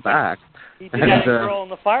to come back. He did that girl in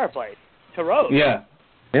the fireplace to Rose. Yeah,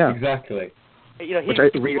 exactly. He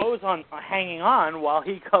goes on hanging on while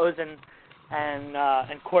he goes and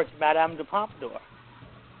courts Madame de Pompadour.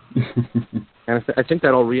 And I think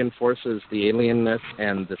that all reinforces the alienness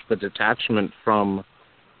and the detachment from,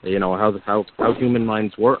 how human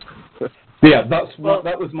minds work. Yeah, that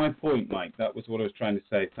was my point, Mike. That was what I was trying to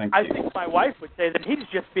say. Thank you. I think my wife would say that he's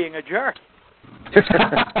just being a jerk.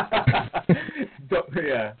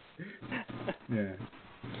 Yeah.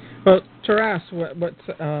 Well, Taras, what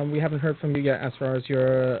we haven't heard from you yet as far as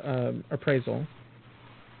your appraisal.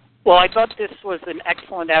 Well, I thought this was an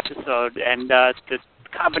excellent episode, and the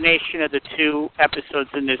combination of the two episodes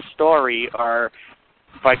in this story are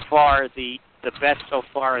by far the best so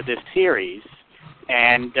far of this series.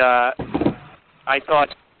 And I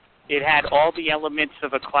thought it had all the elements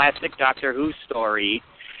of a classic Doctor Who story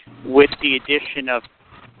with the addition of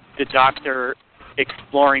the Doctor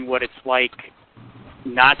exploring what it's like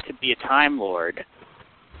not to be a Time Lord.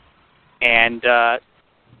 And,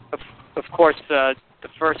 of course, the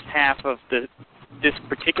first half of this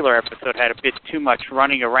particular episode had a bit too much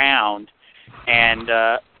running around and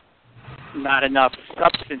not enough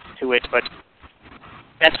substance to it, but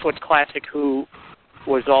that's what classic Who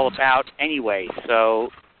was all about anyway. So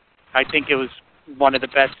I think it was one of the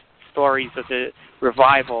best stories of the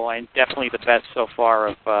revival and definitely the best so far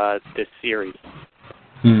of this series.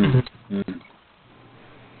 Mm-hmm.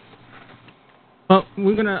 Well,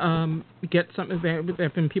 we're going to get something. There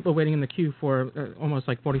have been people waiting in the queue for almost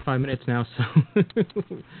like 45 minutes now, so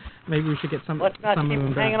maybe we should get some. Let's not keep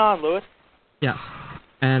them hanging on, Louis. Yeah.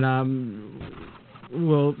 And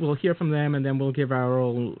we'll hear from them, and then we'll give our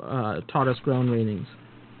old TARDIS grown ratings.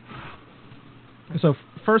 So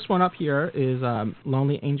first one up here is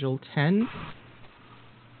Lonely Angel 10.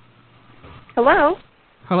 Hello.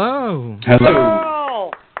 Hello.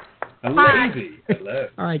 Hello. Hi. Hello.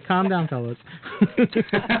 All right, calm down, fellas.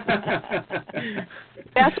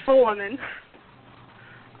 That's a woman.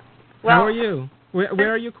 Well, how are you?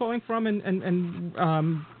 Where are you calling from? And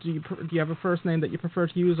do you have a first name that you prefer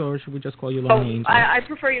to use, or should we just call you Lonely Angel? I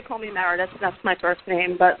prefer you call me Meredith. That's my first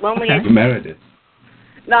name, but Lonely okay. Angel. Meredith.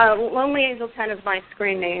 No, Lonely Angel 10 is my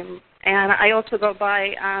screen name, and I also go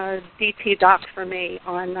by DT Doc for me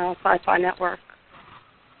on Sci-Fi Network.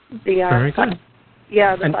 Very good.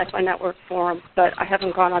 Yeah, the Sci-Fi Network forum, but I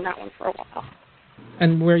haven't gone on that one for a while.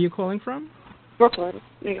 And where are you calling from? Brooklyn,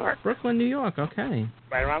 New York. Brooklyn, New York. Okay.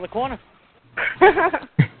 Right around the corner.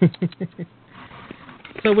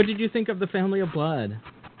 So, what did you think of The Family of Blood?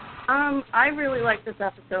 I really liked this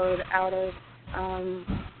episode. Out of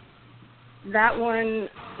that one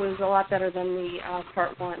was a lot better than the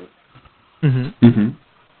part one. Mm-hmm. Mm-hmm.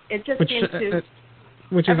 It just seemed to.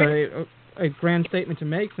 Which is a grand statement to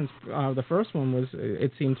make, since the first one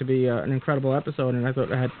it seemed to be an incredible episode, and I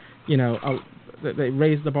thought it had, they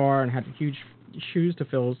raised the bar and had huge shoes to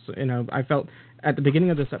fill. I felt at the beginning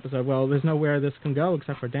of this episode, well, there's nowhere this can go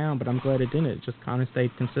except for down, but I'm glad it didn't. It just kind of stayed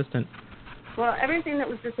consistent. Well, everything that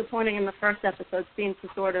was disappointing in the first episode seemed to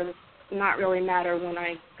sort of not really matter when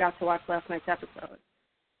I got to watch last night's episode.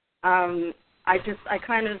 I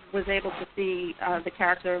kind of was able to see the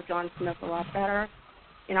character of John Smith a lot better.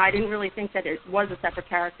 You know, I didn't really think that it was a separate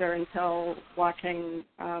character until watching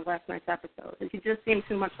last night's episode. He just seemed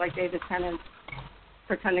too much like David Tennant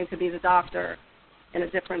pretending to be the Doctor in a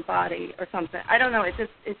different body or something. I don't know. It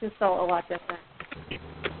just felt a lot different.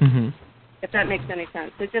 Mm-hmm. If that makes any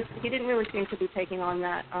sense. He didn't really seem to be taking on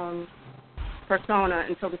that persona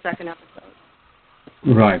until the second episond.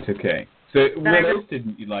 Right. Okay. So what else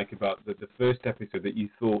didn't you like about the first episode that you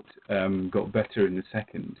thought got better in the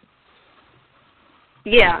second?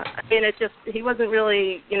 Yeah, I mean, he wasn't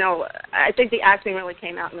really, you know, I think the acting really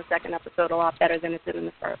came out in the second episode a lot better than it did in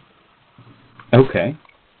the first. Okay.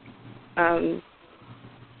 And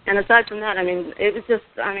aside from that, I mean, it was just,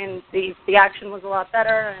 I mean, the action was a lot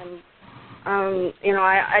better, and, you know,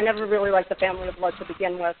 I never really liked the Family of Blood to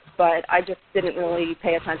begin with, but I just didn't really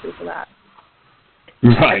pay attention to that.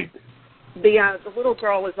 Right. The little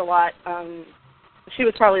girl was a lot, she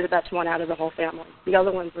was probably the best one out of the whole family. The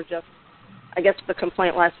other ones were just, I guess the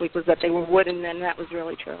complaint last week was that they were wooden, and that was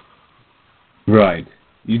really true. Right.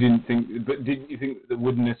 Didn't you think the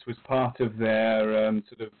woodenness was part of their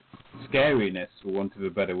sort of scariness, for want of a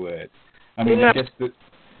better word? I mean, I guess that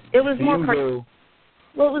it was more it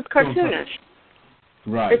was cartoonish.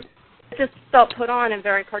 Right. It just felt put on and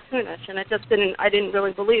very cartoonish, and I didn't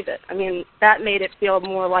really believe it. I mean, that made it feel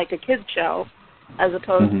more like a kid's show, as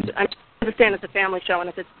opposed to, I understand it's a family show and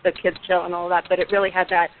it's a kid's show and all that, but it really had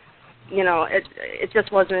that, you know, it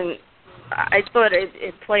just wasn't. I thought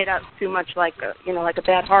it played out too much like a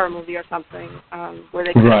bad horror movie or something, where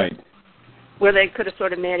they could have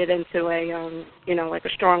sort of made it into a like a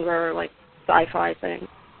stronger like sci-fi thing.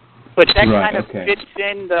 But that kind of fits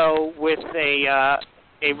in though with a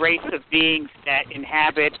race of beings that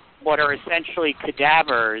inhabit what are essentially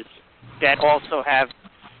cadavers that also have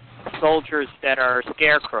soldiers that are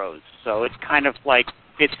scarecrows. So it kind of like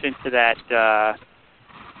fits into that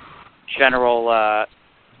general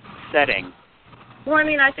setting. Well, I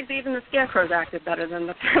mean, I think even the scarecrows acted better than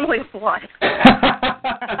the Family of Blood.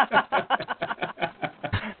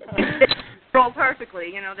 It rolled perfectly.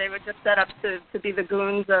 You know, they were just set up to be the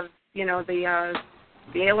goons of, you know, the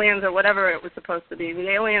aliens or whatever it was supposed to be. The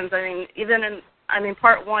aliens, I mean, even in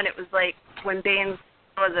part one, it was like when Baines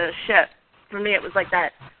saw the ship. For me, it was like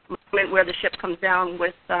that moment where the ship comes down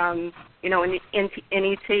with, you know, in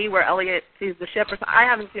E.T., where Elliot sees the ship. I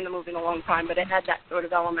haven't seen the movie in a long time, but it had that sort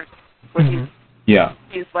of element where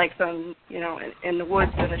he's like some, you know, in the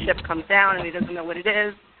woods and the ship comes down and he doesn't know what it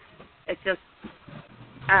is. It just,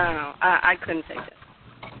 I don't know. I couldn't take it.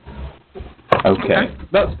 Okay,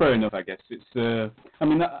 that's fair enough, I guess. It's, I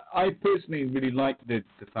mean, I personally really liked the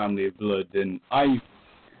Family of Blood, and I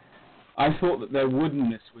thought that their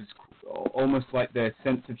woodenness was almost like their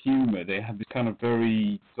sense of humour. They had this kind of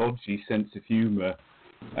very dodgy sense of humour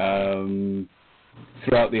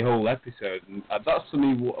throughout the whole episode, and that's for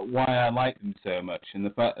me why I like them so much, and the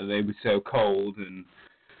fact that they were so cold.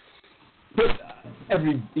 But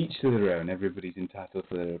each to their own. Everybody's entitled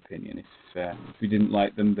to their opinion. If we didn't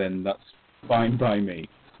like them, then that's fine by me.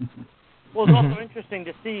 Well, it's also interesting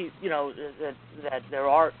to see, you know, that there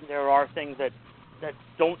are things that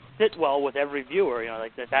don't sit well with every viewer. You know,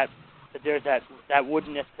 like that there's that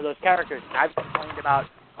woodenness to those characters. And I've complained about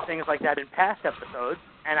things like that in past episodes,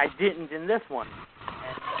 and I didn't in this one.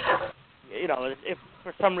 And, you know, if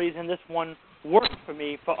for some reason this one worked for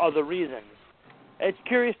me for other reasons, it's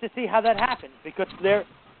curious to see how that happens, because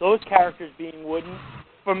those characters being wooden,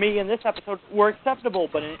 for me in this episode, were acceptable,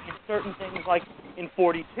 but in certain things, like in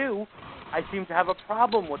 42, I seem to have a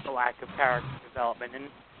problem with the lack of character development, and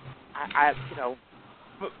I you know,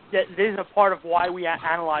 this is a part of why we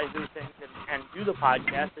analyze these things and do the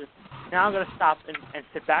podcast. Is now I'm going to stop and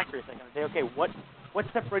sit back for a second and say, okay, what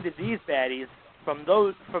separated these baddies from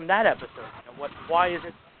that episode? You know, why is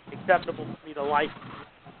it acceptable for me to like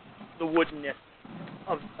the woodenness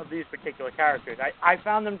of these particular characters? I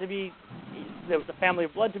found them to be the Family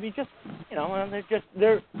of Blood to be just, you know,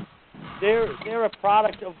 they're a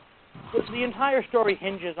product of the entire story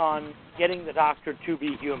hinges on getting the Doctor to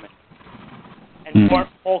be human. And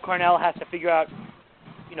Paul Cornell has to figure out,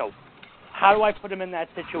 you know, how do I put him in that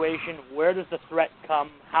situation? Where does the threat come?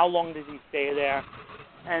 How long does he stay there?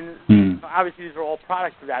 And obviously these are all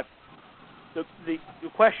products of that. The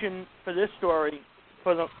question for this story,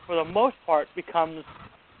 for the most part, becomes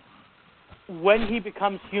when he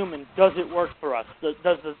becomes human, does it work for us? Does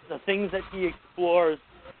the things that he explores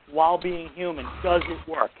while being human, does it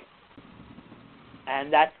work?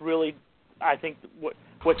 And that's really, I think, what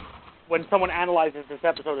when someone analyzes this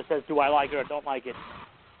episode and says, do I like it or don't like it,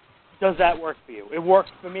 does that work for you? It works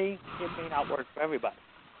for me. It may not work for everybody.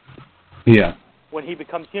 Yeah. When he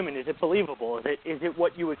becomes human, is it believable? Is it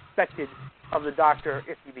what you expected of the Doctor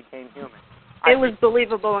if he became human? It was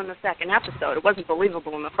believable in the second episode. It wasn't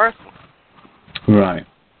believable in the first one. Right.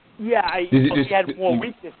 Yeah, he had more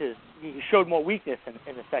weaknesses. He showed more weakness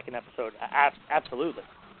in the second episode. Absolutely.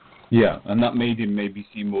 Yeah, and that made him maybe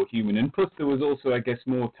seem more human. And plus, there was also, I guess,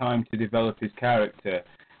 more time to develop his character.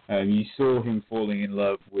 You saw him falling in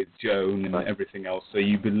love with Joan and everything else, so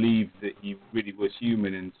you believed that he really was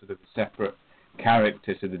human and sort of a separate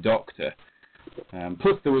character to the Doctor.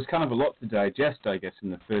 Plus, there was kind of a lot to digest, I guess,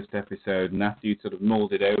 in the first episode, and after you sort of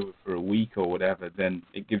mulled it over for a week or whatever, then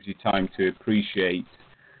it gives you time to appreciate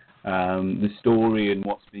the story and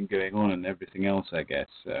what's been going on and everything else, I guess.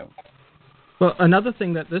 So. Well, another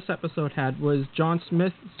thing that this episode had was John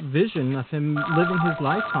Smith's vision of him living his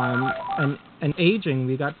lifetime and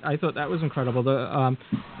aging. I thought that was incredible. The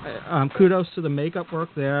kudos to the makeup work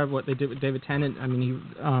there. What they did with David Tennant. I mean,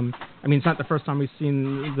 it's not the first time we've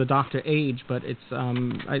seen the Doctor age, but it's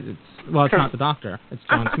not the Doctor. It's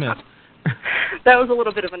John Smith. That was a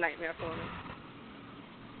little bit of a nightmare for me.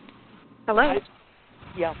 Hello.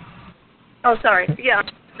 Yeah. Oh, sorry. Yeah.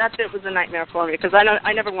 That bit was a nightmare for me because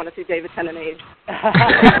I never want to see David Tennant age.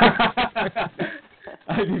 I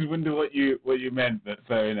did wonder what you meant, but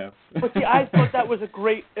fair enough. But see, I thought that was a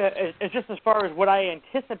great, just as far as what I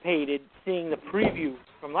anticipated seeing the preview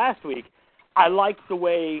from last week, I liked the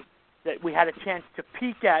way that we had a chance to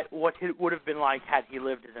peek at what it would have been like had he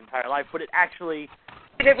lived his entire life, but it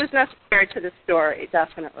was necessary to the story,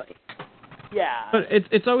 definitely. Yeah. But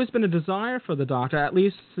it's always been a desire for the Doctor, at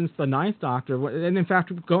least since the Ninth Doctor. And in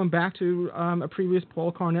fact, going back to a previous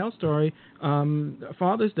Paul Cornell story,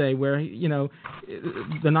 Father's Day, where, the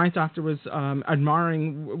Ninth Doctor was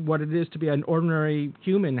admiring what it is to be an ordinary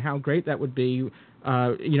human, how great that would be.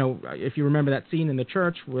 If you remember that scene in the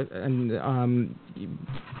church,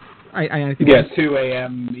 I think 2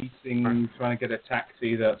 a.m. meeting, trying to get a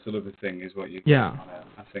taxi, that sort of a thing is what you I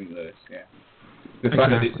think Lewis, yeah. The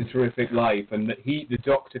fact that it's a terrific life, and that the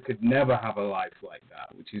Doctor could never have a life like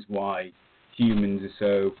that, which is why humans are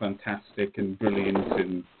so fantastic and brilliant,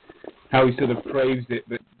 and how he sort of craves it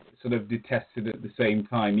but sort of detests it at the same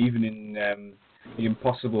time. Even in The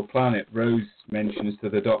Impossible Planet, Rose mentions to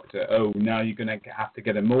the Doctor, oh, now you're going to have to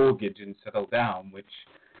get a mortgage and settle down, which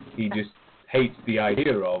he just hates the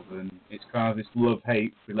idea of, and it's kind of this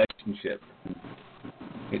love-hate relationship.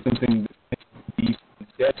 It's something that he's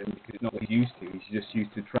scared him because it's not what he's used to. He's just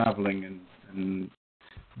used to travelling and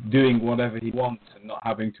doing whatever he wants and not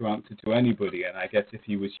having to answer to anybody, and I guess if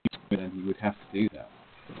he was human, then he would have to do that.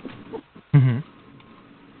 Mm-hmm.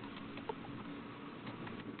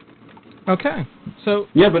 Okay, so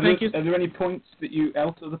yeah, but thank you. Are there any points that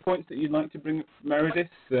other points that you'd like to bring up,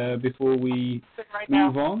 Meredith, before we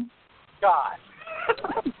move on? God.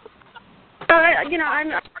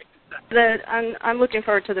 I'm looking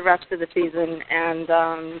forward to the rest of the season, and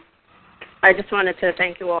I just wanted to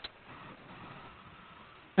thank you all.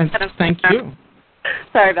 And thank you.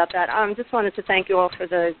 Sorry about that. Just wanted to thank you all for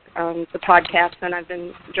the podcast, and I've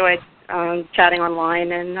enjoyed chatting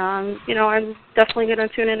online, and I'm definitely going to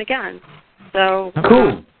tune in again. So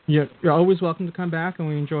cool. You're always welcome to come back, and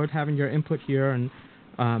we enjoyed having your input here, and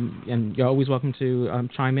you're always welcome to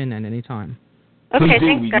chime in at any time. Okay,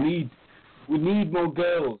 thanks, guys. We need more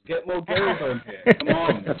girls. Get more girls on here. Come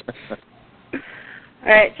on. All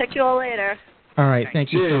right. Check you all later. All right.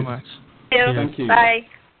 Thank you so much. Thank you. Bye.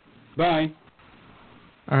 Bye.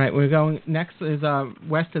 All right. We're going. Next is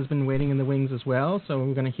West has been waiting in the wings as well, so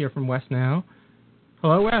we're going to hear from West now.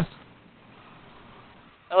 Hello, West.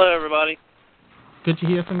 Hello, everybody. Good to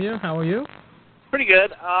hear from you. How are you? Pretty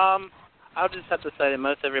good. I'll just have to say that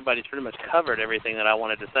most everybody's pretty much covered everything that I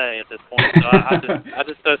wanted to say at this point. So I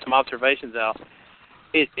just throw some observations out.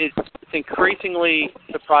 It's increasingly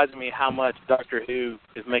surprising me how much Doctor Who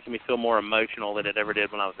is making me feel more emotional than it ever did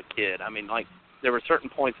when I was a kid. I mean, like, there were certain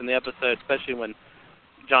points in the episode, especially when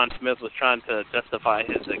John Smith was trying to justify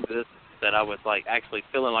his existence, that I was, like, actually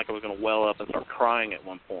feeling like I was going to well up and start crying at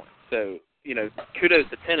one point. So, kudos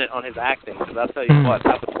to Tennant on his acting, because I'll tell you what,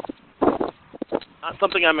 that was not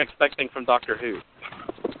something I'm expecting from Doctor Who.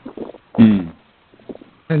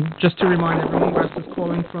 And just to remind everyone, Wes is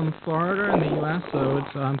calling from Florida in the U.S., so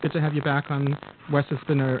it's good to have you back on. Wes has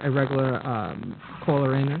been a regular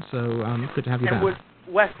caller in, so good to have you back.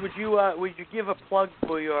 Wes, would you give a plug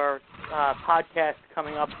for your podcast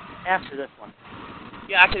coming up after this one?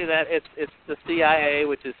 Yeah, I can do that. It's the CIA,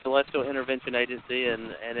 which is Celestial Intervention Agency,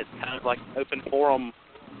 and it's kind of like an open forum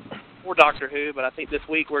for Doctor Who, but I think this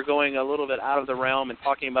week we're going a little bit out of the realm and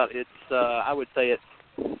talking about its, I would say, its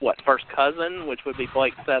first cousin, which would be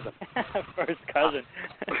Blake 7. First cousin.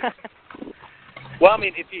 Well, I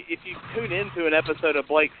mean, if you tune into an episode of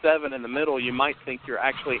Blake 7 in the middle, you might think you're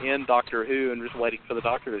actually in Doctor Who and just waiting for the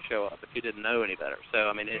Doctor to show up if you didn't know any better. So,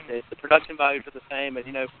 I mean, the production values are the same, and,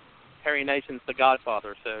 you know, Harry Nation's the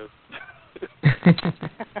Godfather, so...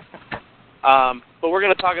 but we're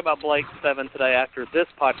going to talk about Blake 7 today after this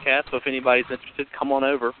podcast, so if anybody's interested, come on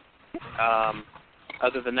over.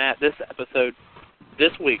 Other than that, this episode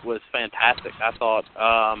this week was fantastic, I thought.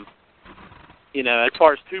 You know, as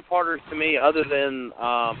far as two-parters to me, other than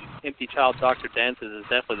Empty Child Dr. Dances, is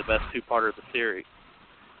definitely the best two-parter of the series.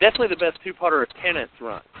 Definitely the best two-parter of Tennant's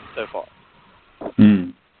run so far.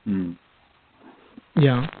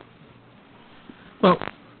 Yeah. Well,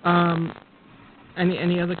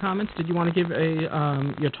 any other comments? Did you want to give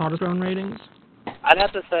your Tardis ratings? I'd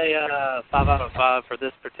have to say 5 out of 5 for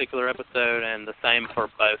this particular episode, and the same for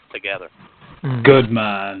both together. Good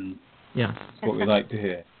man. Yeah. That's what we like to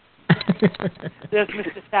hear. There's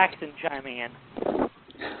Mr. Saxon chiming in.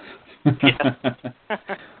 Yeah.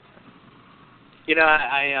 You know,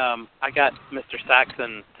 I got Mr.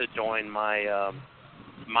 Saxon to join my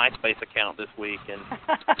MySpace account this week, and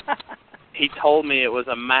he told me it was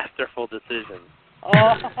a masterful decision. Oh.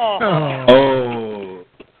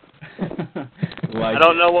 I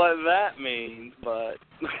don't know what that means, but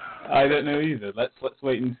I don't know either. Let's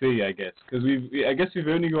wait and see, I guess, because we've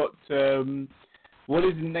only got what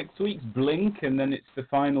is next week's Blink, and then it's the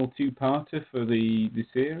final two-parter for the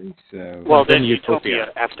series. So well, then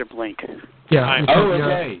Utopia after Blink. Yeah. Oh,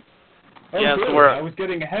 okay. Oh, yeah, good. So we're... I was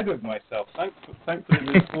getting ahead of myself. Thankfully,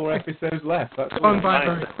 there's 4 episodes left. That's going by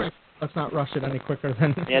very quick. Let's not rush it any quicker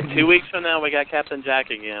than... Yeah, 2 weeks from now, we got Captain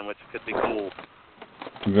Jack again, which could be cool.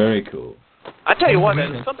 Very cool. I tell you what,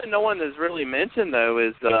 man, something no one has really mentioned, though,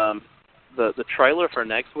 is the trailer for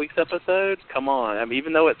next week's episode. Come on. I mean,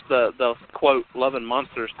 even though it's the quote, Love and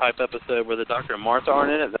Monsters type episode where the Doctor and Martha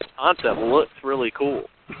aren't in it, the concept looks really cool.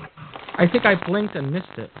 I think I blinked and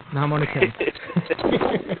missed it. Now I'm on a kidding.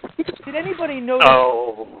 Did anybody notice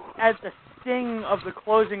at the sting of the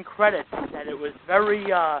closing credits that it was very,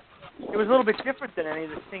 it was a little bit different than any of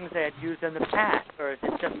the things they had used in the past? Or is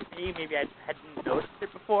it just me? Maybe I hadn't noticed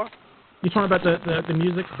it before? You're talking about the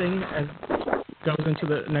music thing as goes into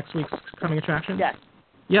the next week's coming attraction? Yes.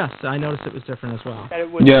 Yes, I noticed it was different as well. That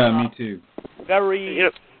it was, me too. Very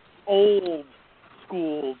old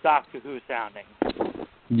school Doctor Who sounding.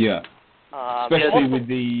 Yeah. Especially with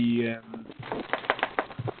the...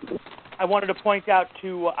 I wanted to point out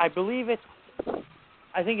to, I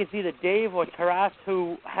think it's either Dave or Taras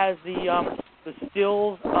who has the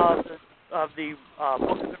stills of the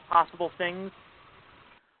Book of Impossible Things.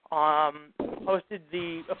 Posted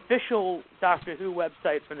the official Doctor Who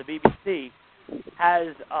website from the BBC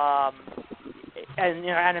has an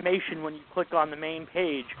animation when you click on the main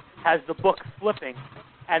page has the book flipping,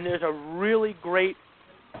 and there's a really great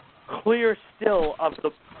clear still of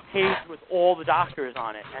the page with all the Doctors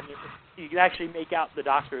on it, and you can actually make out the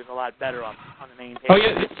Doctors a lot better on the main page. Oh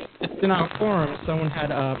yeah, it's in our forum. Someone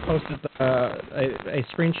had posted a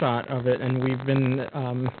screenshot of it, and we've been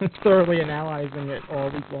thoroughly analyzing it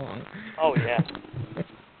all week long. Oh yeah.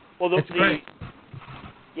 Well, it's great.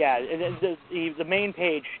 Yeah, the main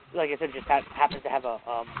page, like I said, just happens to have a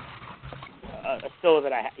still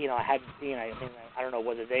that I hadn't seen. I mean, I don't know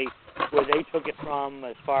where they took it from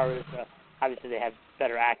as far as obviously they have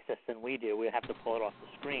better access than we do. We have to pull it off the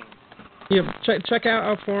screen. Yeah, check out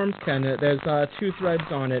our forums, Ken. There's 2 threads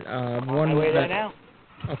on it. One way there now.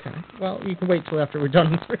 Okay. Well, you can wait till after we're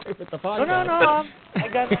done with the podcast. No. I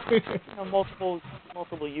got multiple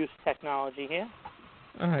use technology here.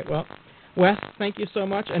 All right. Well, Wes, thank you so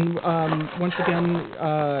much. And once again,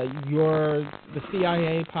 the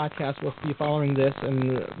CIA podcast will be following this,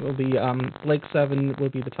 and will be Blake 7 will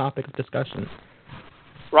be the topic of discussion.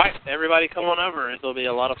 Right. Everybody come on over. It'll be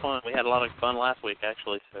a lot of fun. We had a lot of fun last week,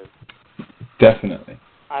 actually. So. Definitely.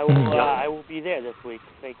 I will be there this week.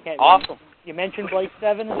 They can't. Awesome. You mentioned Blake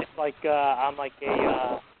 7. It's like I'm like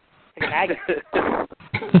a maggot. I'm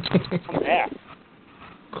there.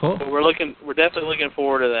 Cool. So we're definitely looking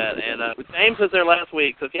forward to that. And James was there last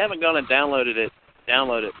week, so if you haven't gone and downloaded it,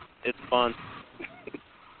 download it. It's fun.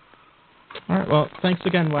 All right. Well, thanks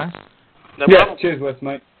again, Wes. No problem. Cheers, Wes,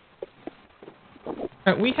 mate.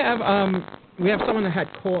 We have someone that had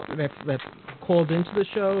that's called into the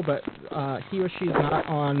show, but he or she is not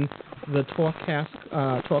on the talk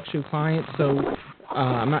show client, so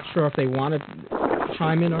I'm not sure if they want to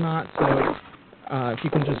chime in or not. So if you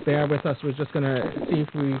can just bear with us, we're just going to see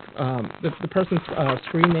if the person's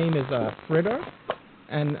screen name is Fritter,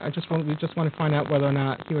 and we just want to find out whether or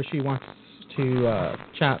not he or she wants to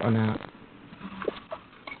chat on that.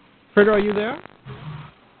 Fritter, are you there?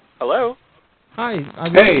 Hello. Hi.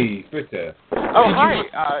 Hey, Fritter. Oh,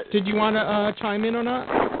 hi. Did you want to chime in or not?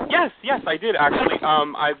 Yes, I did actually.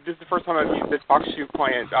 This is the first time I've used this Podshock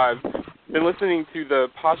client. I've been listening to the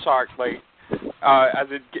Podshock as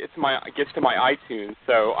it gets to my iTunes,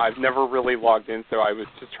 so I've never really logged in. So I was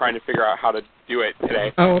just trying to figure out how to do it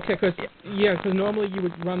today. Oh, okay. Because normally you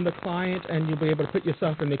would run the client and you'll be able to put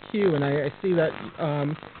yourself in the queue, and I see that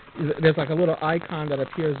there's like a little icon that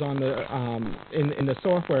appears on the in the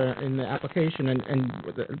software in the application, and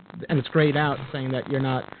it's grayed out saying that you're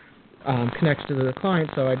not connected to the client,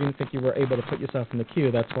 so I didn't think you were able to put yourself in the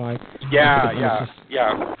queue. That's why. Yeah.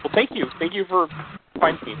 Well, thank you for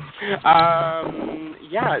finding me.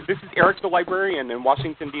 This is Eric the librarian in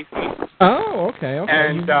Washington D.C. Oh, okay.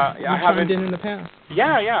 And I haven't chimed in the past.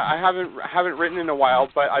 Yeah. I haven't written in a while,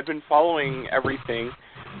 but I've been following everything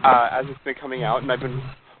as it's been coming out, and I've been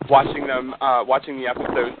watching the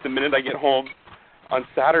episodes the minute I get home on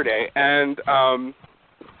Saturday, and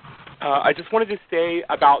I just wanted to say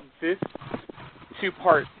about this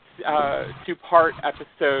two-part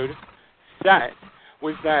episode set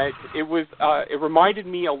was that it reminded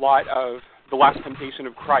me a lot of The Last Temptation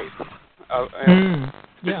of Christ,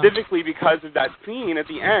 specifically because of that scene at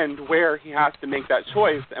the end where he has to make that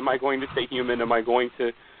choice: am I going to stay human? Am I going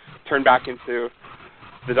to turn back into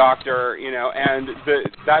the Doctor? And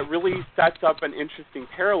that really sets up an interesting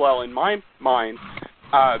parallel in my mind,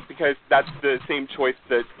 because that's the same choice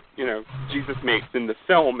that Jesus makes in the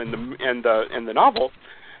film and the novel.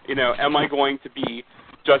 Am I going to be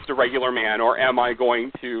just a regular man, or am I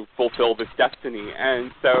going to fulfill this destiny?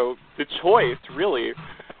 And so the choice really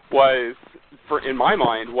was, in my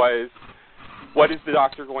mind, was what is the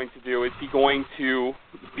Doctor going to do? Is he going to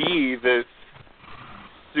be this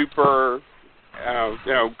super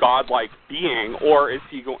godlike being, or is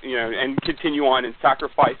he and continue on and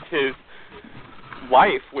sacrifice his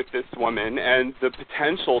life with this woman and the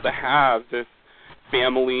potential to have this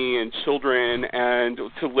family and children and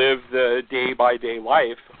to live the day-by-day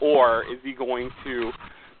life, or is he going to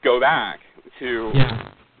go back to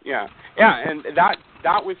and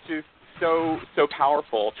that was just so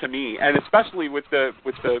powerful to me, and especially with the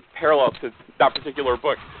parallel to that particular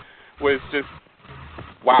book was just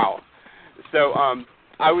wow. So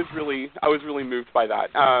I was really moved by that,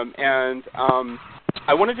 and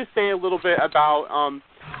I wanted to say a little bit about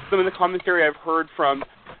some of the commentary I've heard from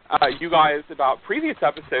you guys about previous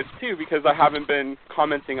episodes too, because I haven't been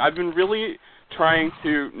commenting. I've been really trying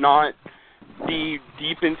to not be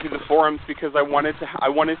deep into the forums because I want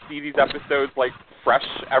to see these episodes like fresh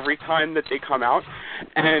every time that they come out.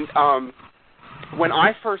 And when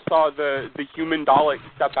I first saw the human Dalek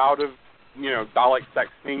step out of Dalek sex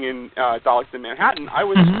thing in Daleks in Manhattan, I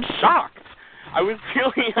was shocked. I was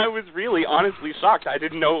really honestly shocked. I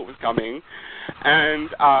didn't know it was coming, and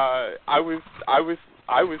I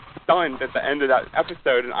was stunned at the end of that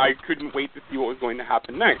episode, and I couldn't wait to see what was going to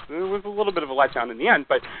happen next. And it was a little bit of a letdown in the end,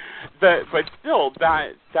 but still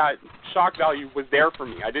that shock value was there for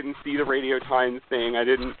me. I didn't see the Radio Times thing. I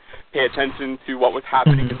didn't pay attention to what was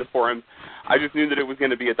happening in the forums. I just knew that it was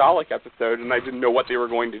going to be a Dalek episode, and I didn't know what they were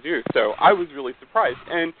going to do. So I was really surprised.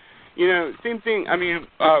 And same thing. I mean,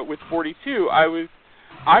 with 42, I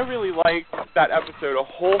really liked that episode a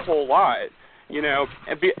whole lot.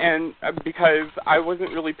 And because I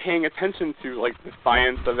wasn't really paying attention to like the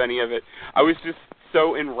science of any of it, I was just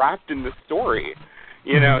so enwrapped in the story,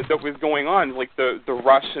 that was going on, like the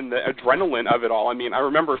rush and the adrenaline of it all. I mean, I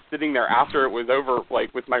remember sitting there after it was over,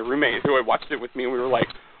 like with my roommate who had watched it with me, and we were like,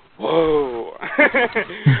 whoa,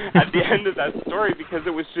 at the end of that story, because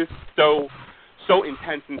it was just so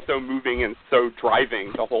intense and so moving and so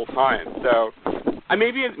driving the whole time. So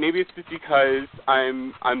maybe it's just because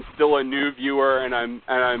I'm still a new viewer, and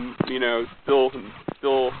I'm still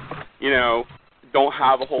don't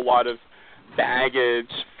have a whole lot of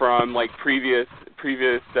baggage from like previous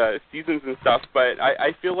seasons and stuff. But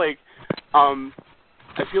I feel like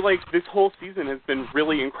this whole season has been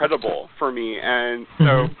really incredible for me, and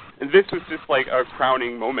so and this was just like a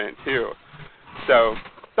crowning moment too. So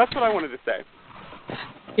that's what I wanted to say.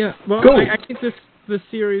 Yeah, well, cool. I think this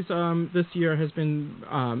series this year has been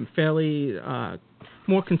fairly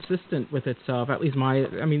more consistent with itself. At least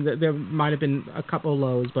there might have been a couple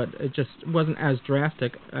lows, but it just wasn't as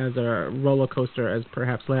drastic as a roller coaster as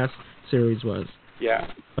perhaps last series was. Yeah.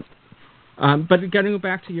 But getting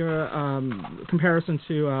back to your comparison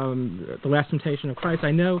to The Last Temptation of Christ,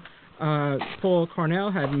 I know Paul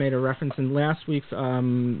Cornell had made a reference in last week's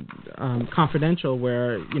Confidential,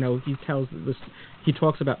 where he tells this, he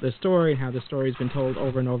talks about this story and how the story's been told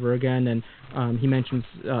over and over again, and he mentions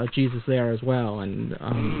Jesus there as well, and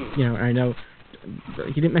I know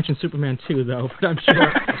he didn't mention Superman 2 though, but I'm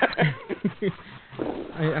sure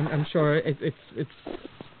I'm sure it's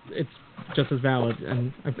just as valid,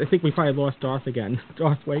 and I think we probably lost Darth again.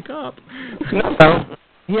 Darth, wake up! No,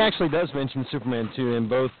 he actually does mention Superman 2 in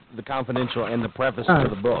both the Confidential and the preface to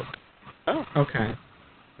the book. Oh, okay.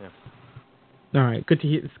 Yeah. All right. Good to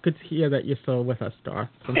hear that you're still with us, Darth.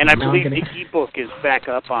 And I believe the ebook is back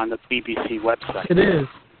up on the BBC website. It is.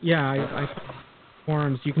 Yeah, I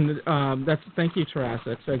forums. You can. Thank you, Taras.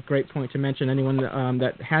 That's a great point to mention. Anyone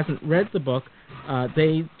that hasn't read the book,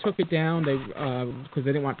 they took it down. Because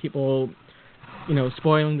they didn't want people,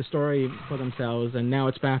 spoiling the story for themselves. And now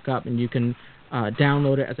it's back up, and you can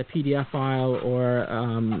download it as a PDF file or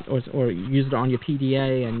use it on your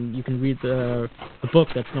PDA, and you can read the book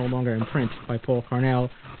that's no longer in print by Paul Cornell,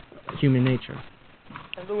 Human Nature.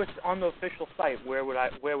 And Louis, on the official site, where would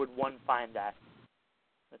one find that?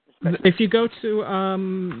 If you go to,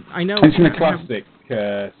 I know it's in the classic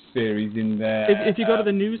series in there. If you go to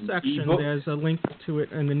the news section, there's a link to it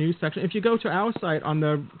in the news section. If you go to our site, on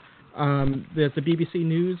the there's the BBC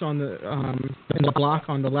News on the in the block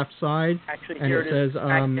on the left side. Actually, and here it is. says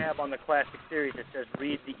tab on the classic series. It says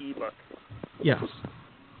read the ebook. Yes.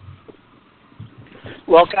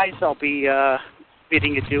 Well, guys, I'll be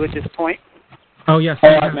bidding adieu at this point. Oh yes. All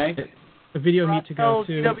right, mate. A video meet to go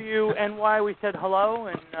to. WNY, we said hello,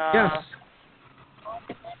 and yes.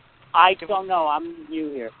 I don't know. I'm new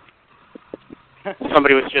here.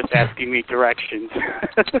 Somebody was just asking me directions.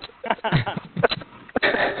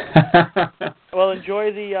 Well,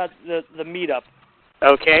 enjoy the meetup.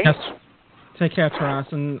 Okay. Yes. Take care, Taras,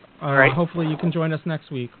 and right. Hopefully you can join us next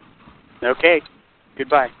week. Okay.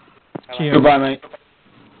 Goodbye. Cheers. Goodbye, mate.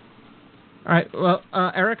 All right. Well,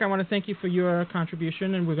 Eric, I want to thank you for your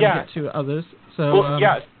contribution, and we're going to get to others. So. Well,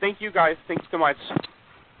 thank you guys. Thanks so much.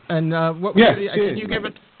 And what did you give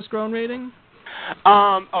it a grown rating?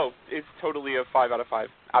 It's totally a 5 out of 5.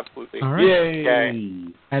 Absolutely. All right. Yay.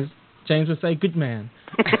 As James would say, good man.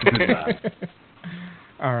 Good man.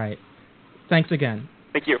 All right. Thanks again.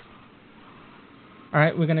 Thank you. All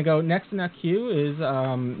right. We're going to go next in our queue is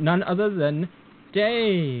none other than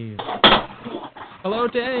Dave. Hello,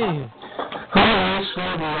 Dave. Hi,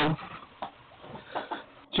 everyone.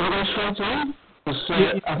 Do you want to straight on? I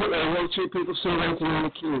think there are 1 or 2 people still waiting in the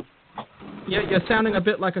queue. Yeah, you're sounding a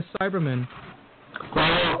bit like a Cyberman.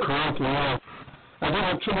 Oh, crikey, yeah. I don't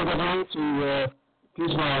have trouble getting into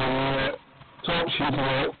Gizmo talk sheet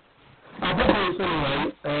away. I've been doing it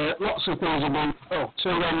anyway. Lots of things have been...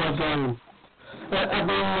 turned on my phone.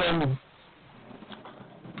 I've been...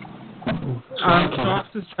 Doc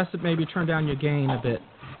suggested maybe turn down your gain a bit.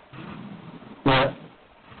 Yeah.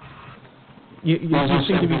 You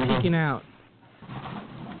seem to be peeking out.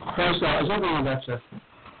 How's that? Is that any better?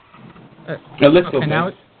 A little bit.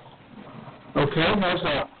 Now okay, how's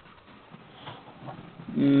that?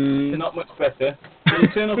 Not much better. Can you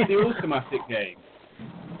turn off the automatic game?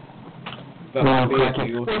 I'll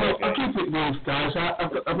keep it brief, guys.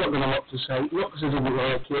 I've not got a lot to say. Not because I didn't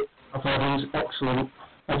like it. I thought it was excellent.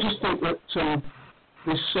 I just think that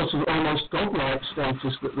this sort of almost godlike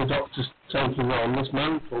status that the Doctor's taking on, this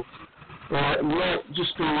mantle, might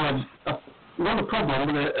just be not a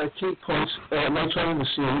problem, but a key point later on in the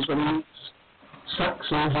series when he meets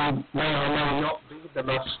Saxon, who may or may not be the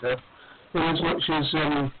Master, in as much as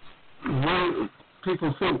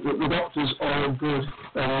people think that the Doctor's all good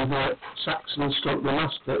and Saxon stroke the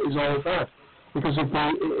Master is all bad. Because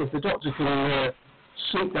if the Doctor can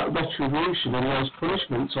seek that retribution and those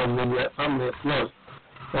punishments on the family of blood,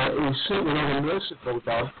 he's certainly not a merciful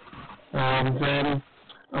God. And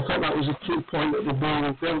I thought that was a key point that they've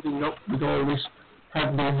been building up with all this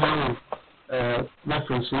have been held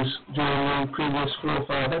references during the previous 4 or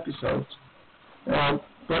 5 episodes.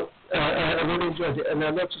 But I really enjoyed it, and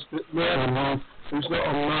I noticed that Merlin, who's not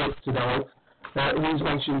on mic tonight, he's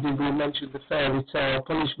mentioned the fairy tale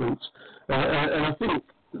punishments, and I think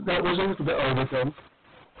that was a little bit overdone.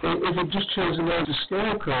 If he'd just chosen those as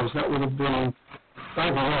scarecrows, that would have been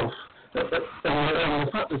bad enough. And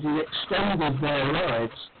the fact that he extended their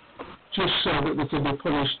lives just so that they could be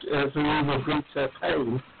punished for either greater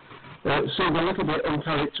pain seemed a little bit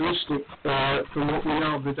uncharacteristic from what we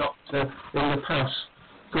know of the Doctor in the past.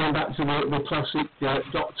 Going back to the classic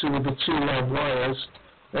Doctor with the 2 lead wires,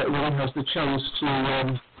 when he has the chance to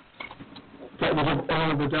get rid of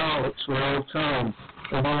all the Daleks for all time,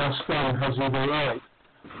 and the last thing has he the right.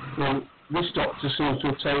 Well, this doctor seems to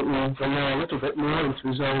have taken the law a little bit more into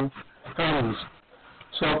his own hands.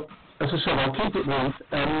 So, as I said, I'll keep it brief.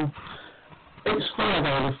 It's 5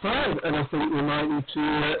 out of 5, and I think we might need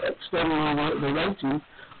to extend the rating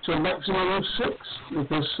to a maximum of 6,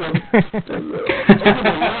 because other than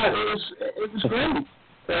that, it was great.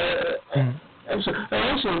 I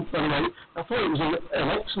also, by the way, I thought it was an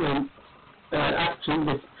excellent acting,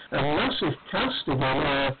 but a massive casting. I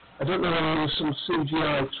don't know whether there was some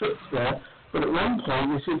CGI trick there, but at one point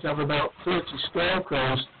we seem to have about 30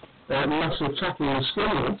 scarecrows massive attacking the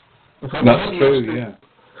cinema. That's true, yeah.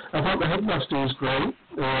 I thought the headmaster was great.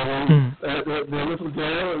 The little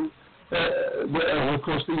girl, and of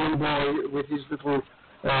course the young boy with his little,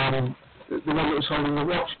 the one that was holding the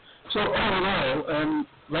watch. So all in all,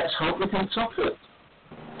 let's hope we can top it.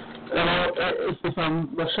 If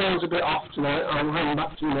my sound's a bit off tonight, I'll hand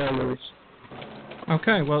back to you now, Lewis.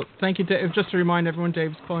 Okay, well, thank you, Dave. Just to remind everyone,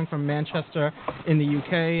 Dave's calling from Manchester in the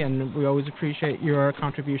UK, and we always appreciate your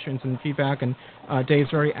contributions and feedback. And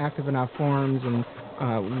Dave's very active in our forums, and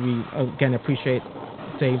we, again, appreciate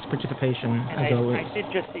Dave's participation. I did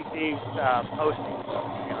just see Dave's posting,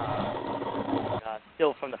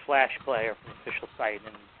 still from the Flash player from the official site,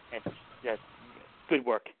 and just good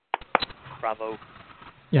work. Bravo.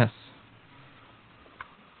 Yes.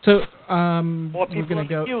 So, more people we're going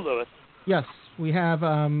to go. You, Lewis. Yes, we have,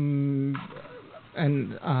 and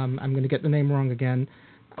I'm going to get the name wrong again.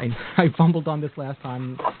 I fumbled on this last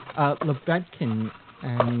time. Lebedkin,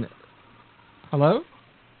 and hello?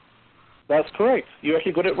 That's correct. You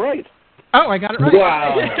actually got it right. Oh, I got it right.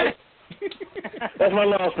 Wow. That's my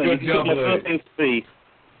last name. Good job, my first name's B.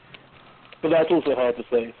 But that's also hard to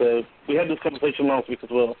say. So we had this conversation last week as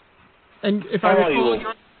well. And if How I are recall,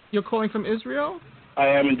 you? you're calling from Israel? I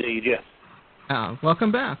am indeed, yes.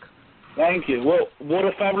 Welcome back. Thank you. Well, what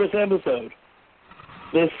a fabulous episode.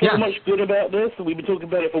 There's so much good about this, and we've been talking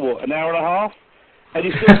about it for, what, an hour and a half? And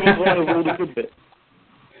you still haven't gone over all the good bits.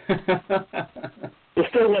 It's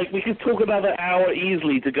still like, we could talk another hour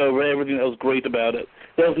easily to go over everything that was great about it.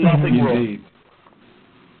 There was nothing wrong. Indeed.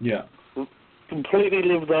 Yeah. Completely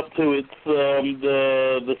lived up to its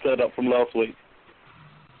the setup from last week.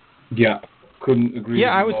 Yeah, couldn't agree.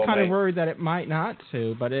 Yeah, I was more, kind of mate. worried that it might not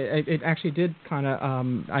too, but it actually did kind of.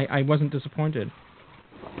 I wasn't disappointed.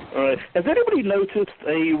 All right. Has anybody noticed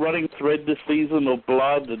a running thread this season of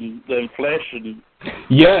blood and flesh and?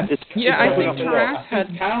 Yes. I think Taras had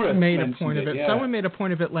made a point of it. Yeah. Someone made a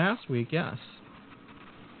point of it last week. Yes.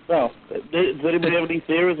 Well, does anybody have any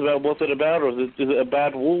theories about what's it about, or is it a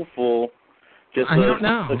bad wolf, or just I don't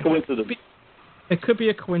know. a coincidence? It could be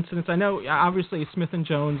a coincidence. I know, obviously, Smith and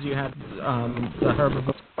Jones. You had the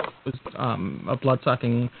herbivore was a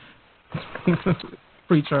blood-sucking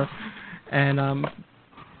creature, and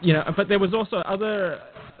but there was also other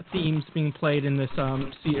themes being played in this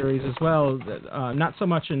series as well. That, not so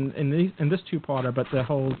much in this two-parter, but the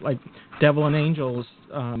whole devil and angels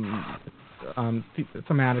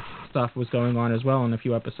thematic stuff was going on as well in a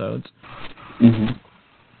few episodes. Mm-hmm.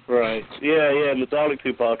 Right. Yeah, and the Dalek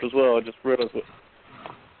two-part as well. I just realized it.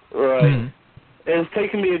 Right. Mm.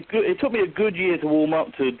 It took me a good year to warm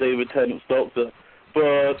up to David Tennant's Doctor,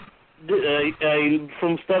 but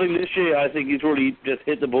from starting this year, I think he's really just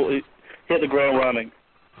hit the ground running.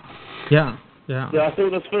 Yeah. I thought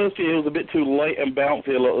this first year he was a bit too light and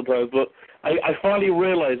bouncy a lot of the times, but I finally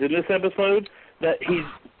realized in this episode that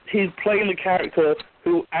he's playing the character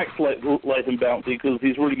who acts like light and bouncy because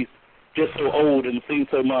he's really just so old and seen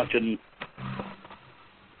so much and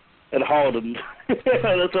hardened. that's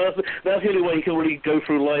the only way he can really go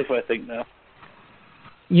through life, I think, now.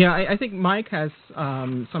 Yeah, I think Mike has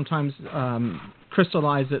sometimes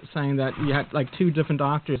crystallized it, saying that you had two different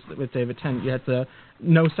doctors with David Tennant. You had the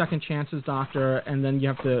no second chances doctor, and then you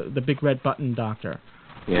have the big red button doctor.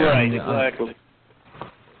 Yeah. Right, exactly.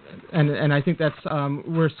 And I think that's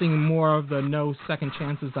we're seeing more of the no second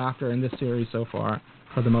chances doctor in this series so far,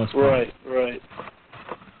 for the most part. Right.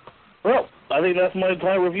 Well, I think that's my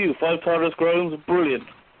entire review. 5 TARDIS groans, brilliant.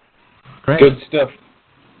 Great. Good stuff.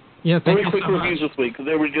 Yeah, thank Very you quick so reviews much. this week, because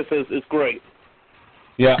everybody just says it's great.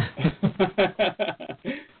 Yeah.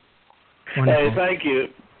 Wonderful. Hey, thank you.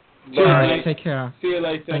 All right, take care. See you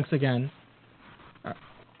later. Thanks again.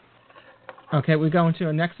 Okay, we go into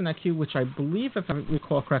our next in that queue, which I believe, if I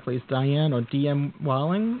recall correctly, is Diane or DM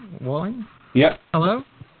Walling? Yeah. Hello?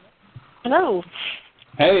 Hello.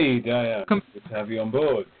 Hey, Diane. Good to have you on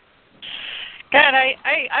board. God, I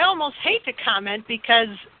almost hate to comment because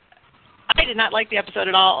I did not like the episode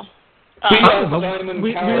at all. We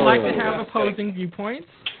like to have opposing viewpoints.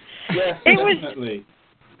 Yes, definitely.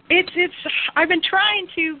 I've been trying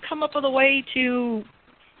to come up with a way to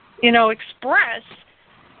express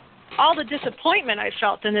all the disappointment I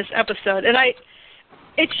felt in this episode. And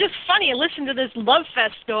it's just funny. Listen to this love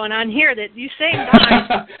fest going on here that you same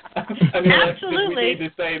guys absolutely we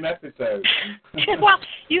did the same episode. well,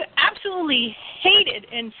 you absolutely hated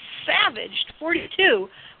and savaged 42,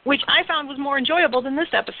 which I found was more enjoyable than this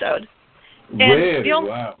episode. And really?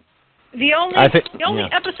 Wow. The only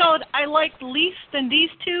episode I liked least than these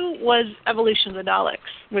two was Evolution of the Daleks,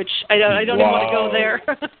 which I don't even want to go there.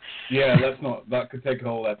 Yeah, that could take a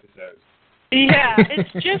whole episode. Yeah,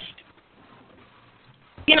 it's just,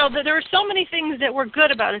 there were so many things that were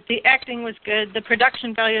good about it. The acting was good, the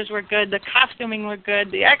production values were good, the costuming were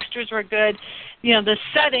good, the extras were good, the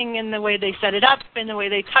setting and the way they set it up and the way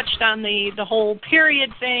they touched on the whole period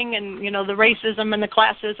thing and, the racism and the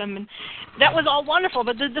classism. And that was all wonderful,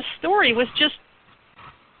 but the story was just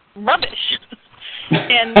rubbish.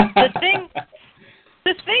 And the thing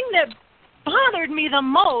that bothered me the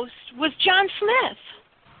most was John Smith.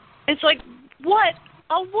 It's like, what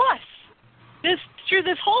a wuss. Through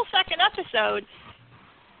this whole second episode,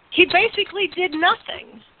 he basically did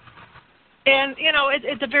nothing. And,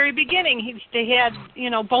 at the very beginning, they had,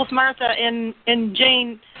 both Martha and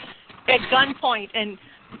Jane at gunpoint, and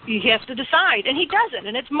he has to decide, and he doesn't,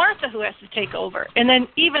 and it's Martha who has to take over. And then,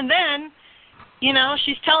 even then,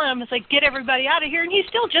 she's telling him, it's like, get everybody out of here, and he's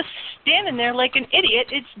still just standing there like an idiot.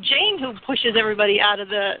 It's Jane who pushes everybody out of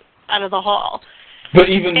the hall. But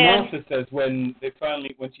even Martha says when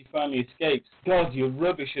she finally escapes, God, you're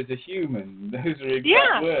rubbish as a human. Those are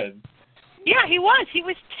exact words. Yeah, he was. He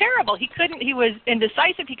was terrible. He was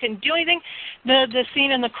indecisive. He couldn't do anything. The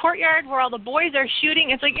scene in the courtyard where all the boys are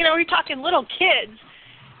shooting, it's like, we're talking little kids,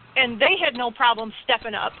 and they had no problem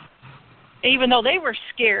stepping up, even though they were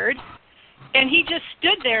scared. And he just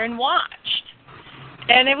stood there and watched.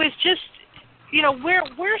 And it was just,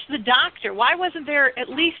 where's the doctor? Why wasn't there at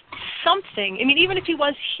least something? I mean, even if he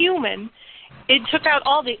was human, it took out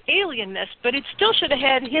all the alienness, but it still should have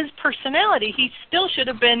had his personality. He still should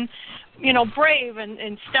have been, brave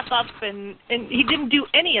and step up, and he didn't do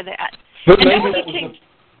any of that. But and maybe then when he came...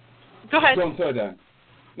 Go ahead. Go on, sorry, Dan.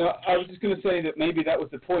 No, I was just going to say that maybe that was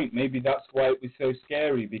the point. Maybe that's why it was so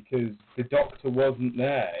scary, because the doctor wasn't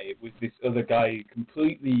there. It was this other guy,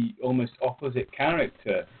 completely almost opposite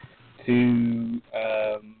character to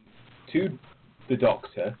the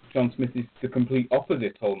doctor. John Smith is the complete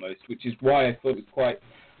opposite almost, which is why I thought it was quite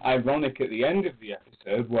ironic at the end of the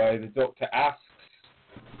episode where the doctor asks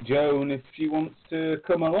Joan if she wants to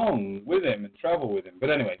come along with him and travel with him. But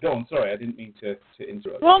anyway, go on. Sorry, I didn't mean to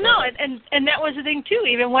interrupt. Well, no, and that was the thing too.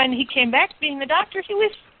 Even when he came back being the doctor, he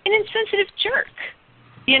was an insensitive jerk.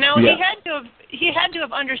 He had to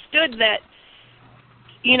have understood that.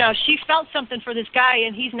 She felt something for this guy,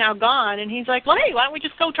 and he's now gone. And he's like, well, hey, why don't we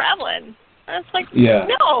just go traveling? And it's like,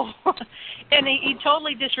 no. And he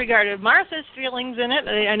totally disregarded Martha's feelings in it.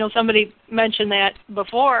 I know somebody mentioned that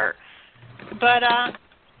before. But,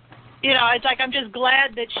 it's like I'm just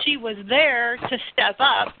glad that she was there to step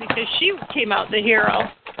up, because she came out the hero.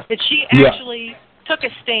 That she actually took a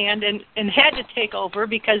stand and had to take over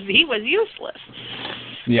because he was useless.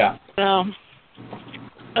 Yeah. So,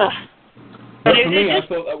 But for me, I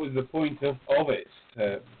thought that was the point of it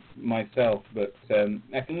myself. But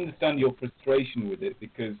I can understand your frustration with it,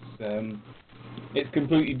 because it's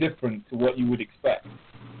completely different to what you would expect.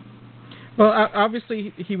 Well,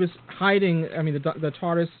 obviously he was hiding. I mean, the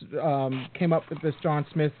TARDIS came up with this John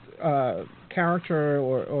Smith character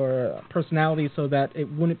or personality so that it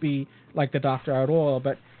wouldn't be like the Doctor at all.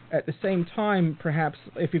 But at the same time, perhaps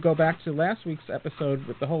if you go back to last week's episode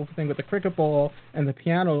with the whole thing with the cricket ball and the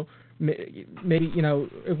piano, maybe,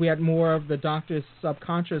 if we had more of the Doctor's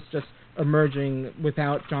subconscious just emerging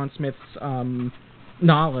without John Smith's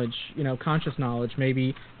knowledge, conscious knowledge,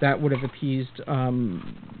 maybe that would have appeased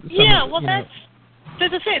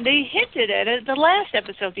that's the thing. They hinted at it the last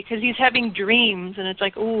episode, because he's having dreams, and it's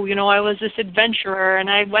like, I was this adventurer, and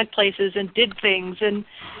I went places and did things, and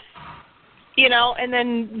and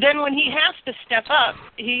then when he has to step up,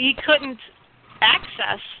 he couldn't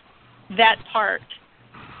access that part.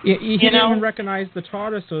 He didn't even recognize the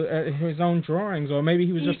TARDIS or his own drawings, or maybe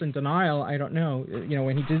he was just in denial. I don't know.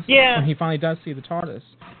 When he finally does see the TARDIS.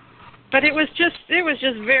 But it was just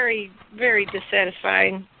very, very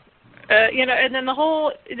dissatisfying. And then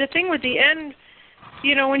the thing with the end,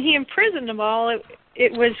 when he imprisoned them all,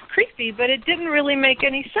 it was creepy, but it didn't really make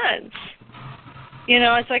any sense.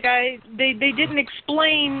 It's like they didn't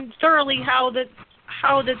explain thoroughly how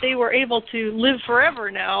that they were able to live forever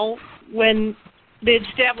now, when they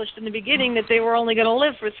established in the beginning that they were only going to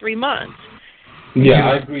live for 3 months. Yeah,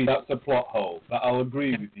 I agree. That's a plot hole. But I'll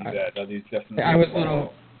agree with you there. That is definitely a plot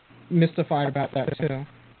hole. mystified about that too.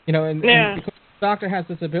 You know, and because the Doctor has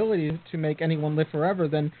this ability to make anyone live forever,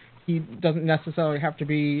 then he doesn't necessarily have to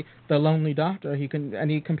be the lonely Doctor. He can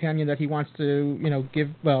any companion that he wants to, you know, give.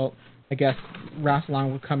 Well, I guess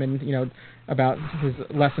Rassilon would come in, you know, about his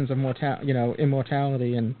lessons of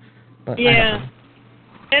immortality and. But yeah,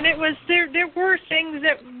 and it was there were things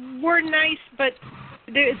that were nice, but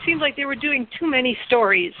it seemed like they were doing too many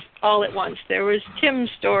stories all at once. There was Tim's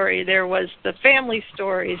story, there was the family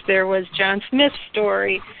stories, there was John Smith's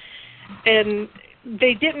story, and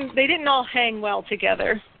they didn't all hang well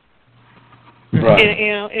together. Right. And,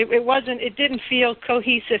 you know, it didn't feel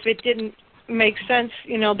cohesive. It didn't make sense.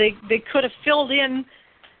 You know, they could have filled in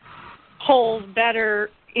holes better,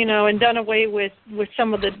 you know, and done away with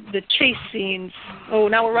some of the chase scenes. Oh,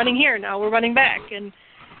 now we're running here, now we're running back, and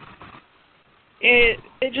it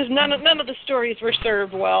just none of the stories were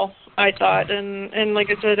served well, I thought, and like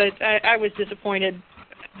I said, I was disappointed.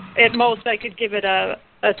 At most, I could give it a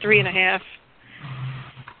 3.5.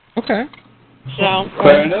 Okay. So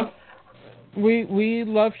fair enough. We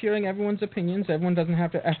love hearing everyone's opinions. Everyone doesn't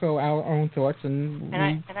have to echo our own thoughts, and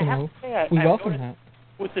we welcome that.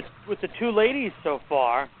 With the two ladies so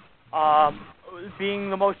far, being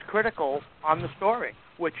the most critical on the story,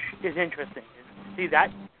 which is interesting. See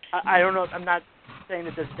that? I don't know. I'm not saying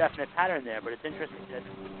that there's a definite pattern there, but it's interesting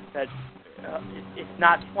that it's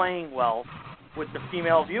not playing well with the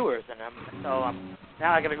female viewers, and now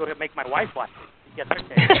I got to go make my wife watch it to get her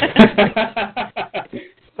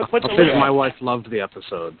take. I'll say that my wife loved the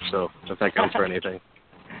episode, so if that counts for anything.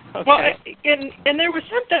 Okay. Well, and there was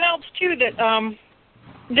something else too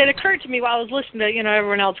that occurred to me while I was listening to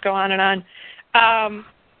everyone else go on and on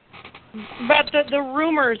about the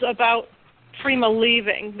rumors about Freema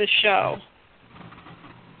leaving the show,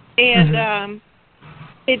 and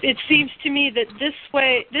it seems to me that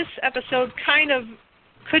this episode kind of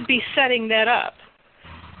could be setting that up.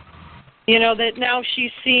 You know, that now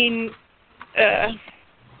she's seen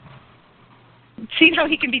how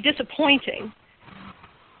he can be disappointing.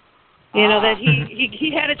 You know, that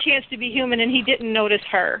he had a chance to be human and he didn't notice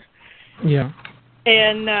her. Yeah.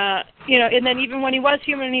 And and then even when he was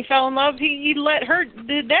human and he fell in love, he let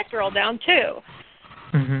that girl down too.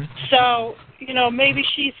 Mm-hmm. So, maybe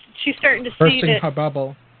she's starting to see bursting that her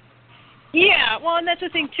bubble. Yeah, well, and that's the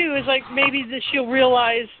thing too, is like maybe that she'll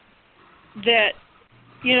realize that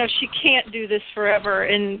she can't do this forever,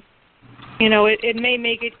 and it may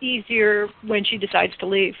make it easier when she decides to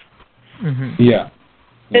leave. Mm-hmm. Yeah.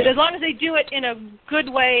 As long as they do it in a good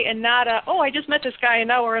way and not I just met this guy and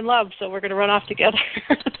now we're in love, so we're going to run off together.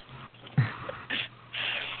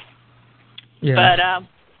 Yeah.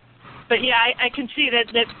 But yeah, I can see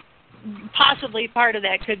that possibly part of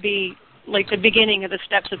that could be like the beginning of the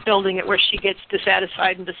steps of building it, where she gets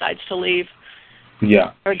dissatisfied and decides to leave.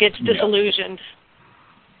 Yeah. Or gets disillusioned.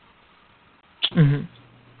 Mm-hmm.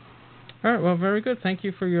 All right. Well, very good. Thank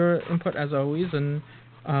you for your input as always, and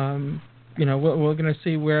we're going to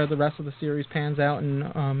see where the rest of the series pans out, and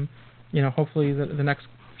hopefully the next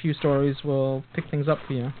few stories will pick things up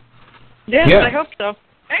for you. Yes, I hope so.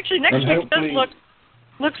 Actually, next week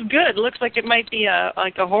looks good. Looks like it might be a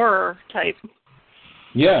horror type.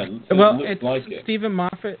 Yeah. It's like it. Stephen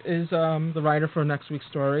Moffat is the writer for next week's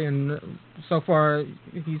story, and so far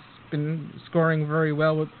he's been scoring very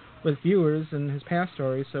well with viewers in his past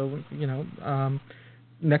stories. So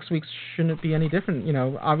next week shouldn't be any different.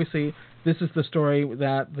 Obviously this is the story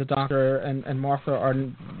that the Doctor and Martha are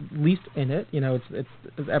least in it. It's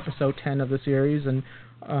episode 10 of the series, and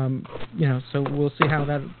so we'll see how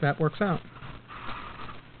that works out.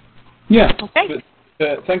 Yeah. Okay.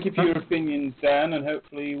 But, thank you for your opinions, Dan, and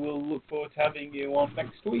hopefully we'll look forward to having you on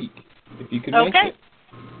next week, if you can make it.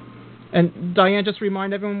 And Diane, just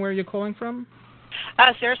remind everyone where you're calling from.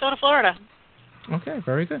 Sarasota, Florida. Okay,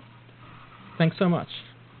 very good. Thanks so much.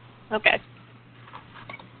 Okay.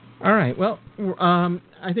 All right. Well,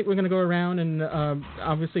 I think we're going to go around, and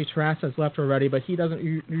obviously Taras has left already, but he doesn't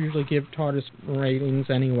usually give TARDIS ratings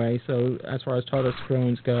anyway. So as far as TARDIS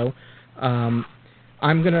drones go, I'll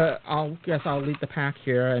lead the pack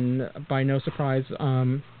here, and by no surprise,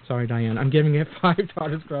 sorry Diane, I'm giving it 5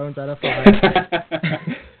 TARDIS drones out of 5.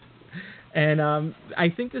 And I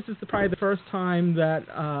think this is probably the first time that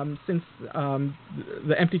since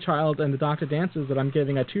The Empty Child and The Doctor Dances that I'm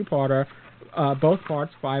giving a 2-parter, both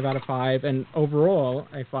parts 5 out of 5, and overall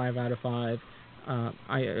a 5 out of 5.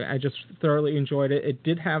 I just thoroughly enjoyed it. It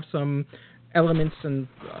did have some elements and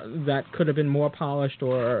that could have been more polished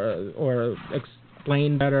or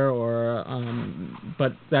explained better,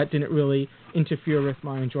 but that didn't really interfere with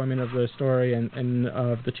my enjoyment of the story and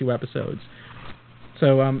of the 2 episodes.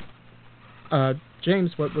 So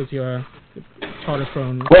James, what was your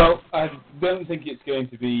Tardigrade? Well, I don't think it's going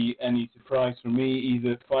to be any surprise for me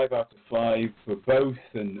either. 5 out of 5 for both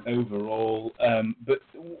and overall. But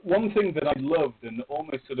one thing that I loved and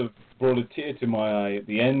almost sort of brought a tear to my eye at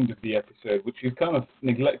the end of the episode, which we've kind of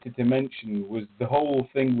neglected to mention, was the whole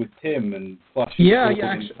thing with Tim and flashing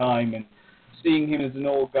in time and seeing him as an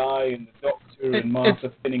old guy and the Doctor and Martha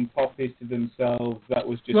pinning poppies to themselves. That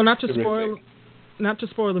was just terrific. Not to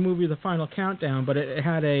spoil the movie The Final Countdown, but it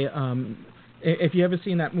had a if you ever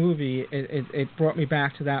seen that movie, it brought me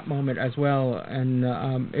back to that moment as well. And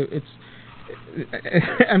I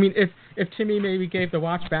mean, if Timmy maybe gave the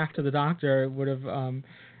watch back to the Doctor, it would have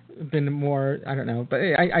been more. I don't know, but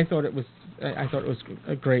I thought it was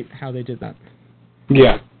great how they did that.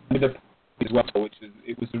 Yeah, as well,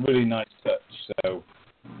 it was a really nice touch. So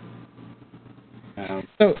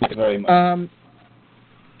very much.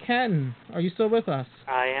 Ken, are you still with us?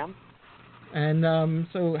 I am. And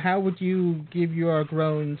so how would you give your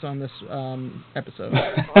groans on this episode?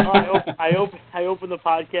 Well, I opened the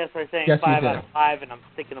podcast by saying 5 out of 5, and I'm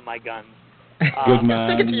sticking to my guns. Good man.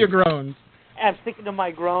 Sticking to your groans. I'm sticking to my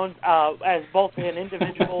groans. As both an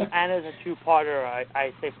individual and as a two-parter,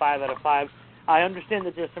 I say 5 out of 5. I understand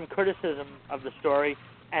that there's some criticism of the story,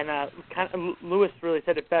 and Lewis really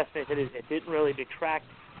said it best. He said it didn't really detract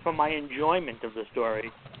from my enjoyment of the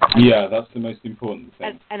story. Yeah, that's the most important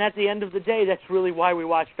thing. And at the end of the day, that's really why we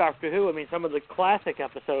watch Doctor Who. I mean, some of the classic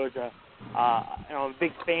episodes, I'm a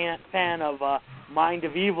big fan of Mind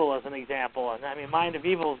of Evil as an example. And I mean, Mind of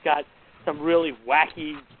Evil's got some really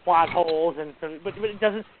wacky plot holes, but it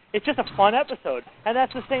doesn't. It's just a fun episode, and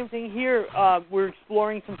that's the same thing here. We're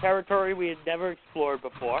exploring some territory we had never explored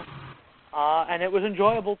before, and it was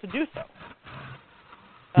enjoyable to do so.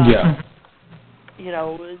 Yeah. You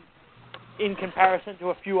know, in comparison to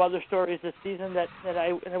a few other stories this season that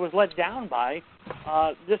I was let down by,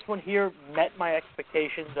 this one here met my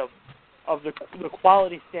expectations of the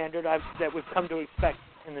quality standard that we've come to expect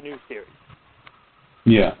in the new series.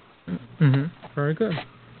 Yeah. Mm-hmm. Very good.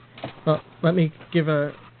 Well, let me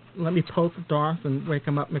poke Darth and wake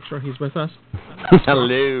him up, make sure he's with us.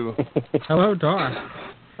 Hello. Hello, Darth.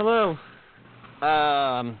 Hello.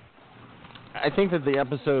 I think that the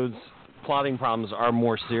episode's plotting problems are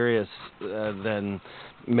more serious than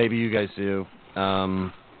maybe you guys do.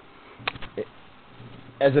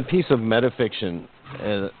 As a piece of metafiction,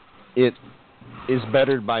 it is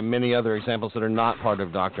bettered by many other examples that are not part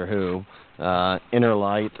of Doctor Who. Inner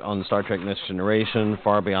Light on Star Trek Next Generation,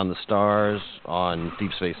 Far Beyond the Stars on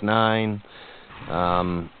Deep Space Nine.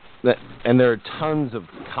 And there are tons of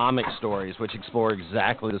comic stories which explore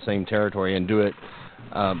exactly the same territory and do it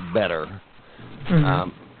better. Mm-hmm.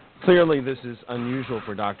 Clearly, this is unusual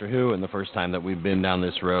for Doctor Who and the first time that we've been down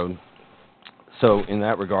this road. So, in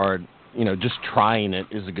that regard, just trying it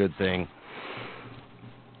is a good thing.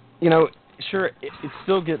 Sure, it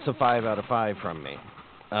still gets a 5 out of 5 from me.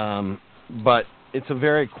 But it's a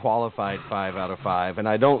very qualified 5 out of 5, and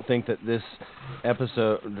I don't think that this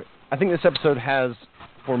episode... I think this episode has,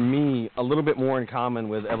 for me, a little bit more in common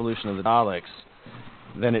with Evolution of the Daleks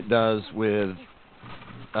than it does with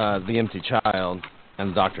The Empty Child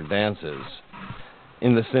and Dr. Dances,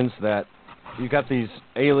 in the sense that you've got these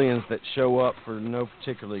aliens that show up for no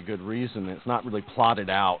particularly good reason. It's not really plotted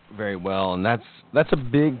out very well, and that's a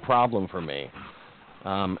big problem for me.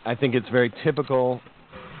 I think it's very typical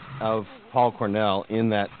of Paul Cornell in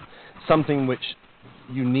that something which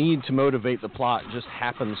you need to motivate the plot just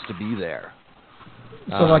happens to be there.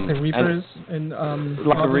 So like the Reapers and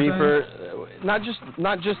like the Reaper, not just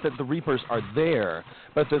that the Reapers are there,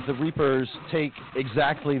 but that the Reapers take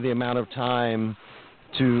exactly the amount of time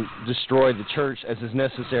to destroy the church as is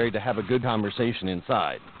necessary to have a good conversation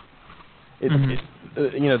inside.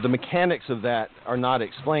 The mechanics of that are not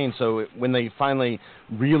explained, so when they finally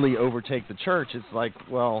really overtake the church, it's like,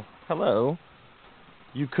 well, hello,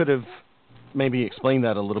 you could have maybe explained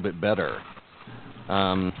that a little bit better.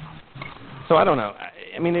 So I don't know.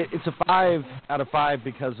 I mean, it's a 5 out of 5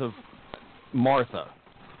 because of Martha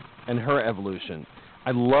and her evolution.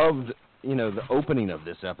 I loved, the opening of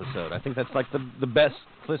this episode. I think that's like the best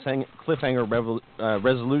cliffhanger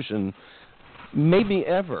resolution maybe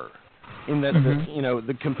ever. In that,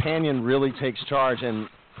 the companion really takes charge, and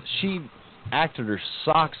she acted her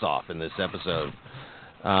socks off in this episode.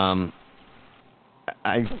 I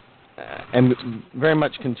am very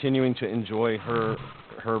much continuing to enjoy her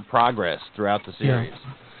progress throughout the series.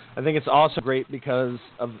 Yeah. I think it's also great because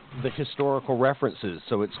of the historical references,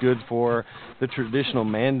 so it's good for the traditional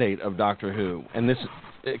mandate of Doctor Who. And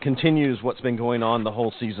it continues what's been going on the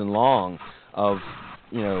whole season long of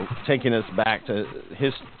taking us back to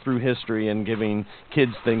through history and giving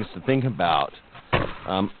kids things to think about.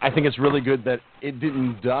 I think it's really good that it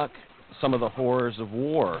didn't duck some of the horrors of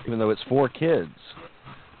war, even though it's for kids.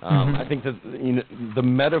 I think that the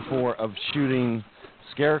metaphor of shooting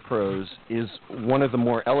scarecrows is one of the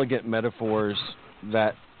more elegant metaphors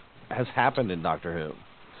that has happened in Doctor Who.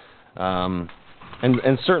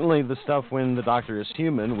 And certainly the stuff when the Doctor is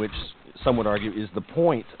human, which some would argue is the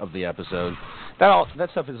point of the episode, that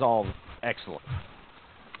stuff is all excellent.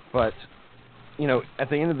 But, at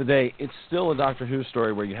the end of the day, it's still a Doctor Who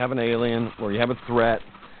story where you have an alien, where you have a threat,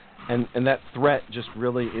 and that threat just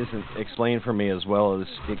really isn't explained for me as well as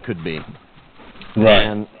it could be. Right.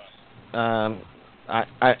 And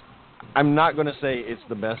I'm not going to say it's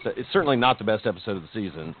the best. It's certainly not the best episode of the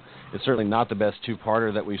season. It's certainly not the best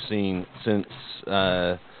two-parter that we've seen since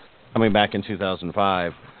coming back in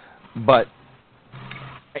 2005. But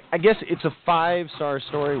I guess it's a 5-star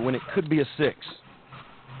story when it could be a 6.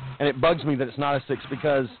 And it bugs me that it's not a 6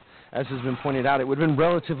 because, as has been pointed out, it would have been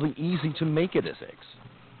relatively easy to make it a 6.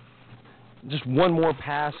 Just one more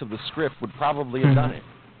pass of the script would probably have done it.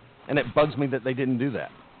 And it bugs me that they didn't do that.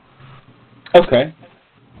 Okay.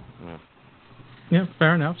 Yeah,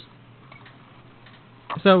 fair enough.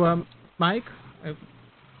 So, Mike, I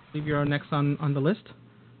believe you're next on the list.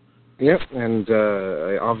 Yep, and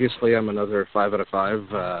obviously I'm another 5 out of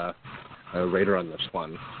 5 rater on this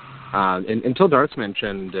one. Until Darth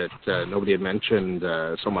mentioned that nobody had mentioned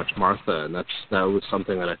so much Martha, and that was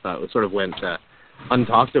something that I thought sort of went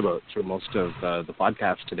untalked about through most of the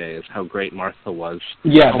podcast today, is how great Martha was.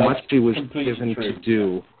 Yeah, how much she was given to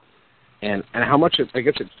do. And how much, I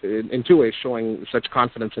guess it's in two ways, showing such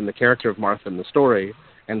confidence in the character of Martha in the story,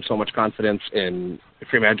 and so much confidence in,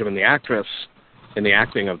 if you imagine, in the actress, in the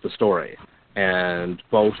acting of the story. And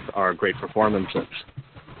both are great performances.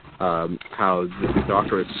 How the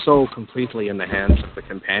Doctor is so completely in the hands of the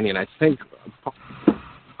companion. I think,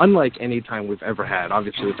 unlike any time we've ever had,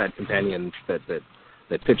 obviously we've had companions that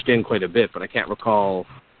pitched in quite a bit, but I can't recall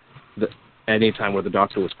any time where the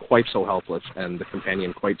Doctor was quite so helpless and the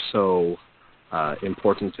companion quite so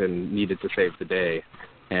important and needed to save the day.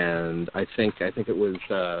 And I think it was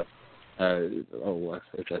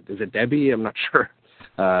is it Debbie? I'm not sure.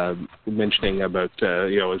 Mentioning about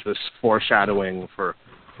is this foreshadowing for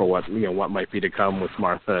what might be to come with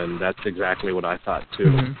Martha, and that's exactly what I thought too.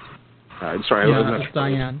 Mm-hmm. Sorry, yeah, I wasn't sure.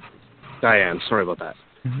 Diane. Diane, sorry about that.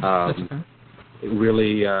 Mm-hmm. Okay. It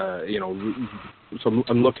really, so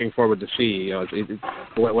I'm looking forward to see,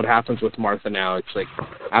 what happens with Martha now. It's like,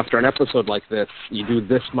 after an episode like this, you do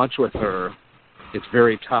this much with her, it's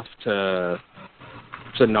very tough to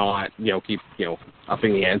not, keep,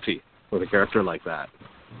 upping the ante with a character like that.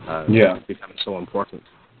 It becomes so important.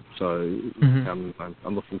 So I'm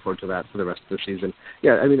looking forward to that for the rest of the season.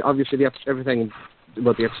 Yeah, I mean, obviously everything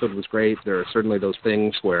about the episode was great. There are certainly those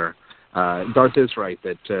things where Darth is right,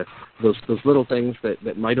 that those little things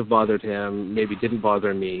that might have bothered him maybe didn't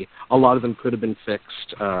bother me. A lot of them could have been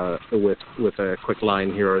fixed with a quick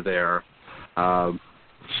line here or there.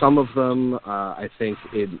 Some of them, I think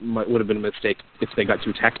would have been a mistake if they got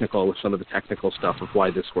too technical with some of the technical stuff of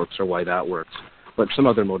why this works or why that works. But some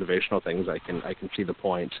other motivational things, I can see the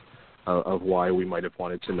point of why we might have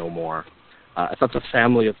wanted to know more. I thought the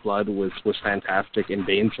family of blood was fantastic, and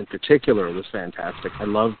Baines in particular was fantastic. I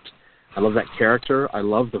love that character. I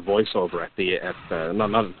love the voiceover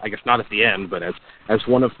not at the end, but as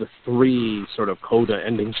one of the 3 sort of coda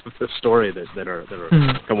endings of the story that are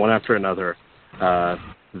come one after another.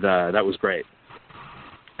 That was great.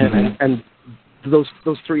 And those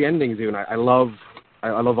 3 endings, even I love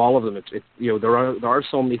all of them. There are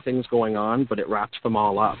so many things going on, but it wraps them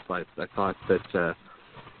all up. I thought that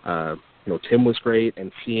Tim was great,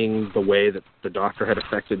 and seeing the way that the Doctor had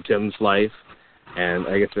affected Tim's life, and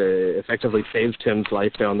I guess effectively saves Tim's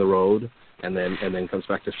life down the road, and then comes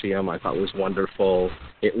back to see him, I thought was wonderful.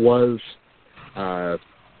 It was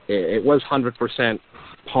 100%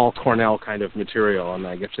 Paul Cornell kind of material, and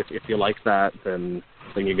I guess if you like that, then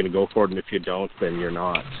you're going to go for it, and if you don't, then you're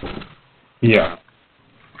not. Yeah.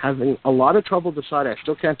 Having a lot of trouble deciding. I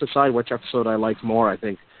still can't decide which episode I like more. I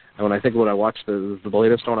think when I think of what I watched, the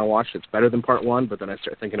latest one I watched, it's better than part 1, but then I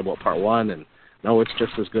start thinking about part 1, and no, it's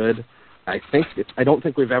just as good. I don't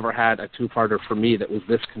think we've ever had a 2-parter for me that was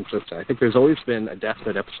this consistent. I think there's always been a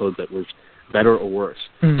definite episode that was better or worse,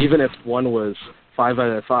 even if one was 5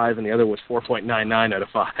 out of 5 and the other was 4.99 out of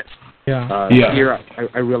 5. Here,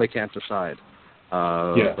 I really can't decide.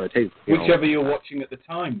 But hey, whichever you're watching at the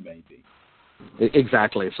time, maybe.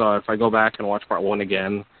 Exactly. So if I go back and watch part 1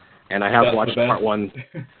 again, and I have watched part 1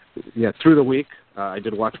 through the week, I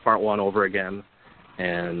did watch part 1 over again,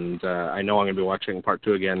 and I know I'm going to be watching part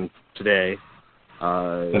 2 again today.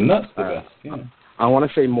 And that's the best, yeah. I want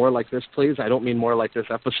to say more like this, please. I don't mean more like this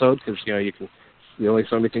episode, because, you can, only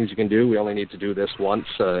so many things you can do. We only need to do this once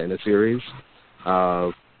in a series.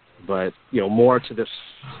 But, more to this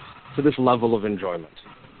level of enjoyment.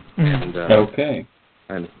 And, okay.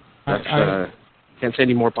 And that's, can't say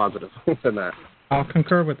any more positive than that. I'll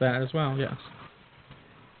concur with that as well, yes.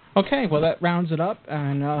 Okay, well, that rounds it up,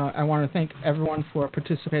 and I want to thank everyone for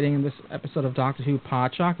participating in this episode of Doctor Who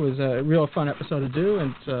Podshock. It was a real fun episode to do,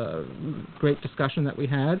 and it's a great discussion that we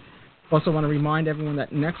had. Also want to remind everyone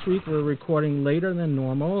that next week we're recording later than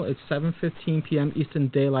normal. It's 7:15 p.m. Eastern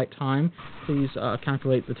Daylight Time. Please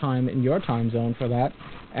calculate the time in your time zone for that,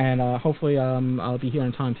 and hopefully I'll be here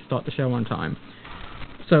in time to start the show on time.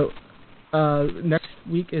 So next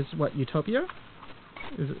week is what, Utopia?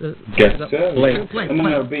 Yes, sir. Blink.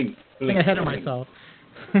 Getting ahead of myself.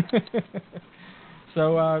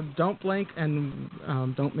 So don't blink and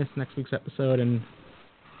don't miss next week's episode. And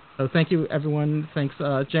so thank you, everyone. Thanks,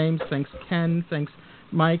 James. Thanks, Ken. Thanks,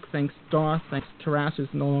 Mike. Thanks, Darth. Thanks, Taras, who's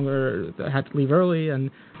no longer had to leave early,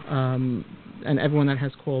 and everyone that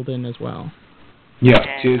has called in as well. Yeah.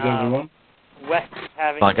 And, cheers, everyone. Wes is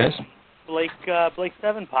having Blake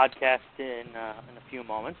 7 podcast in a few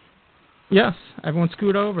moments. Yes, everyone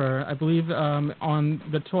scoot over. I believe on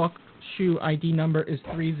the Talk Shoe ID number is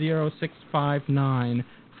 30659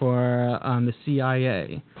 for the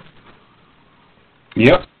CIA.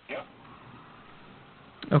 Yep.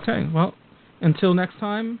 Okay, well, until next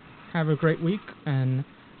time, have a great week, and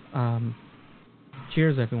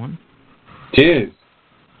cheers, everyone. Cheers.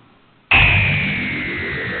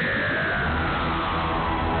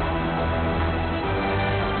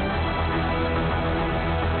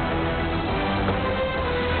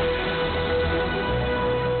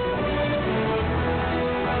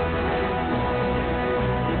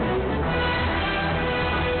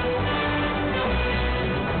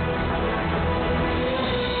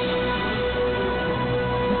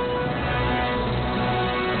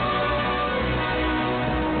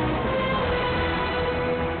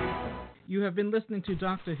 You have been listening to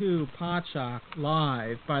Doctor Who Podshock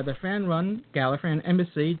live by the fan-run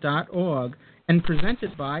GallifreyanEmbassy.org and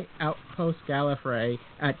presented by Outpost Gallifrey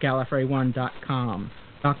at Gallifrey1.com.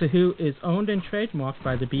 Doctor Who is owned and trademarked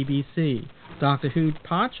by the BBC. Doctor Who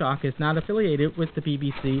Podshock is not affiliated with the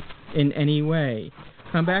BBC in any way.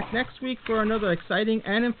 Come back next week for another exciting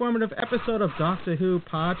and informative episode of Doctor Who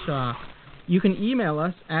Podshock. You can email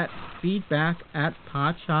us at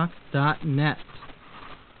feedback@podshock.net.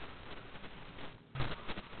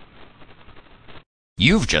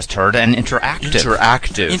 You've just heard an interactive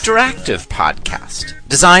podcast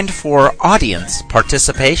designed for audience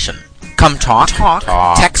participation. Come talk,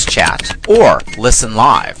 text chat, or listen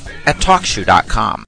live at TalkShoe.com.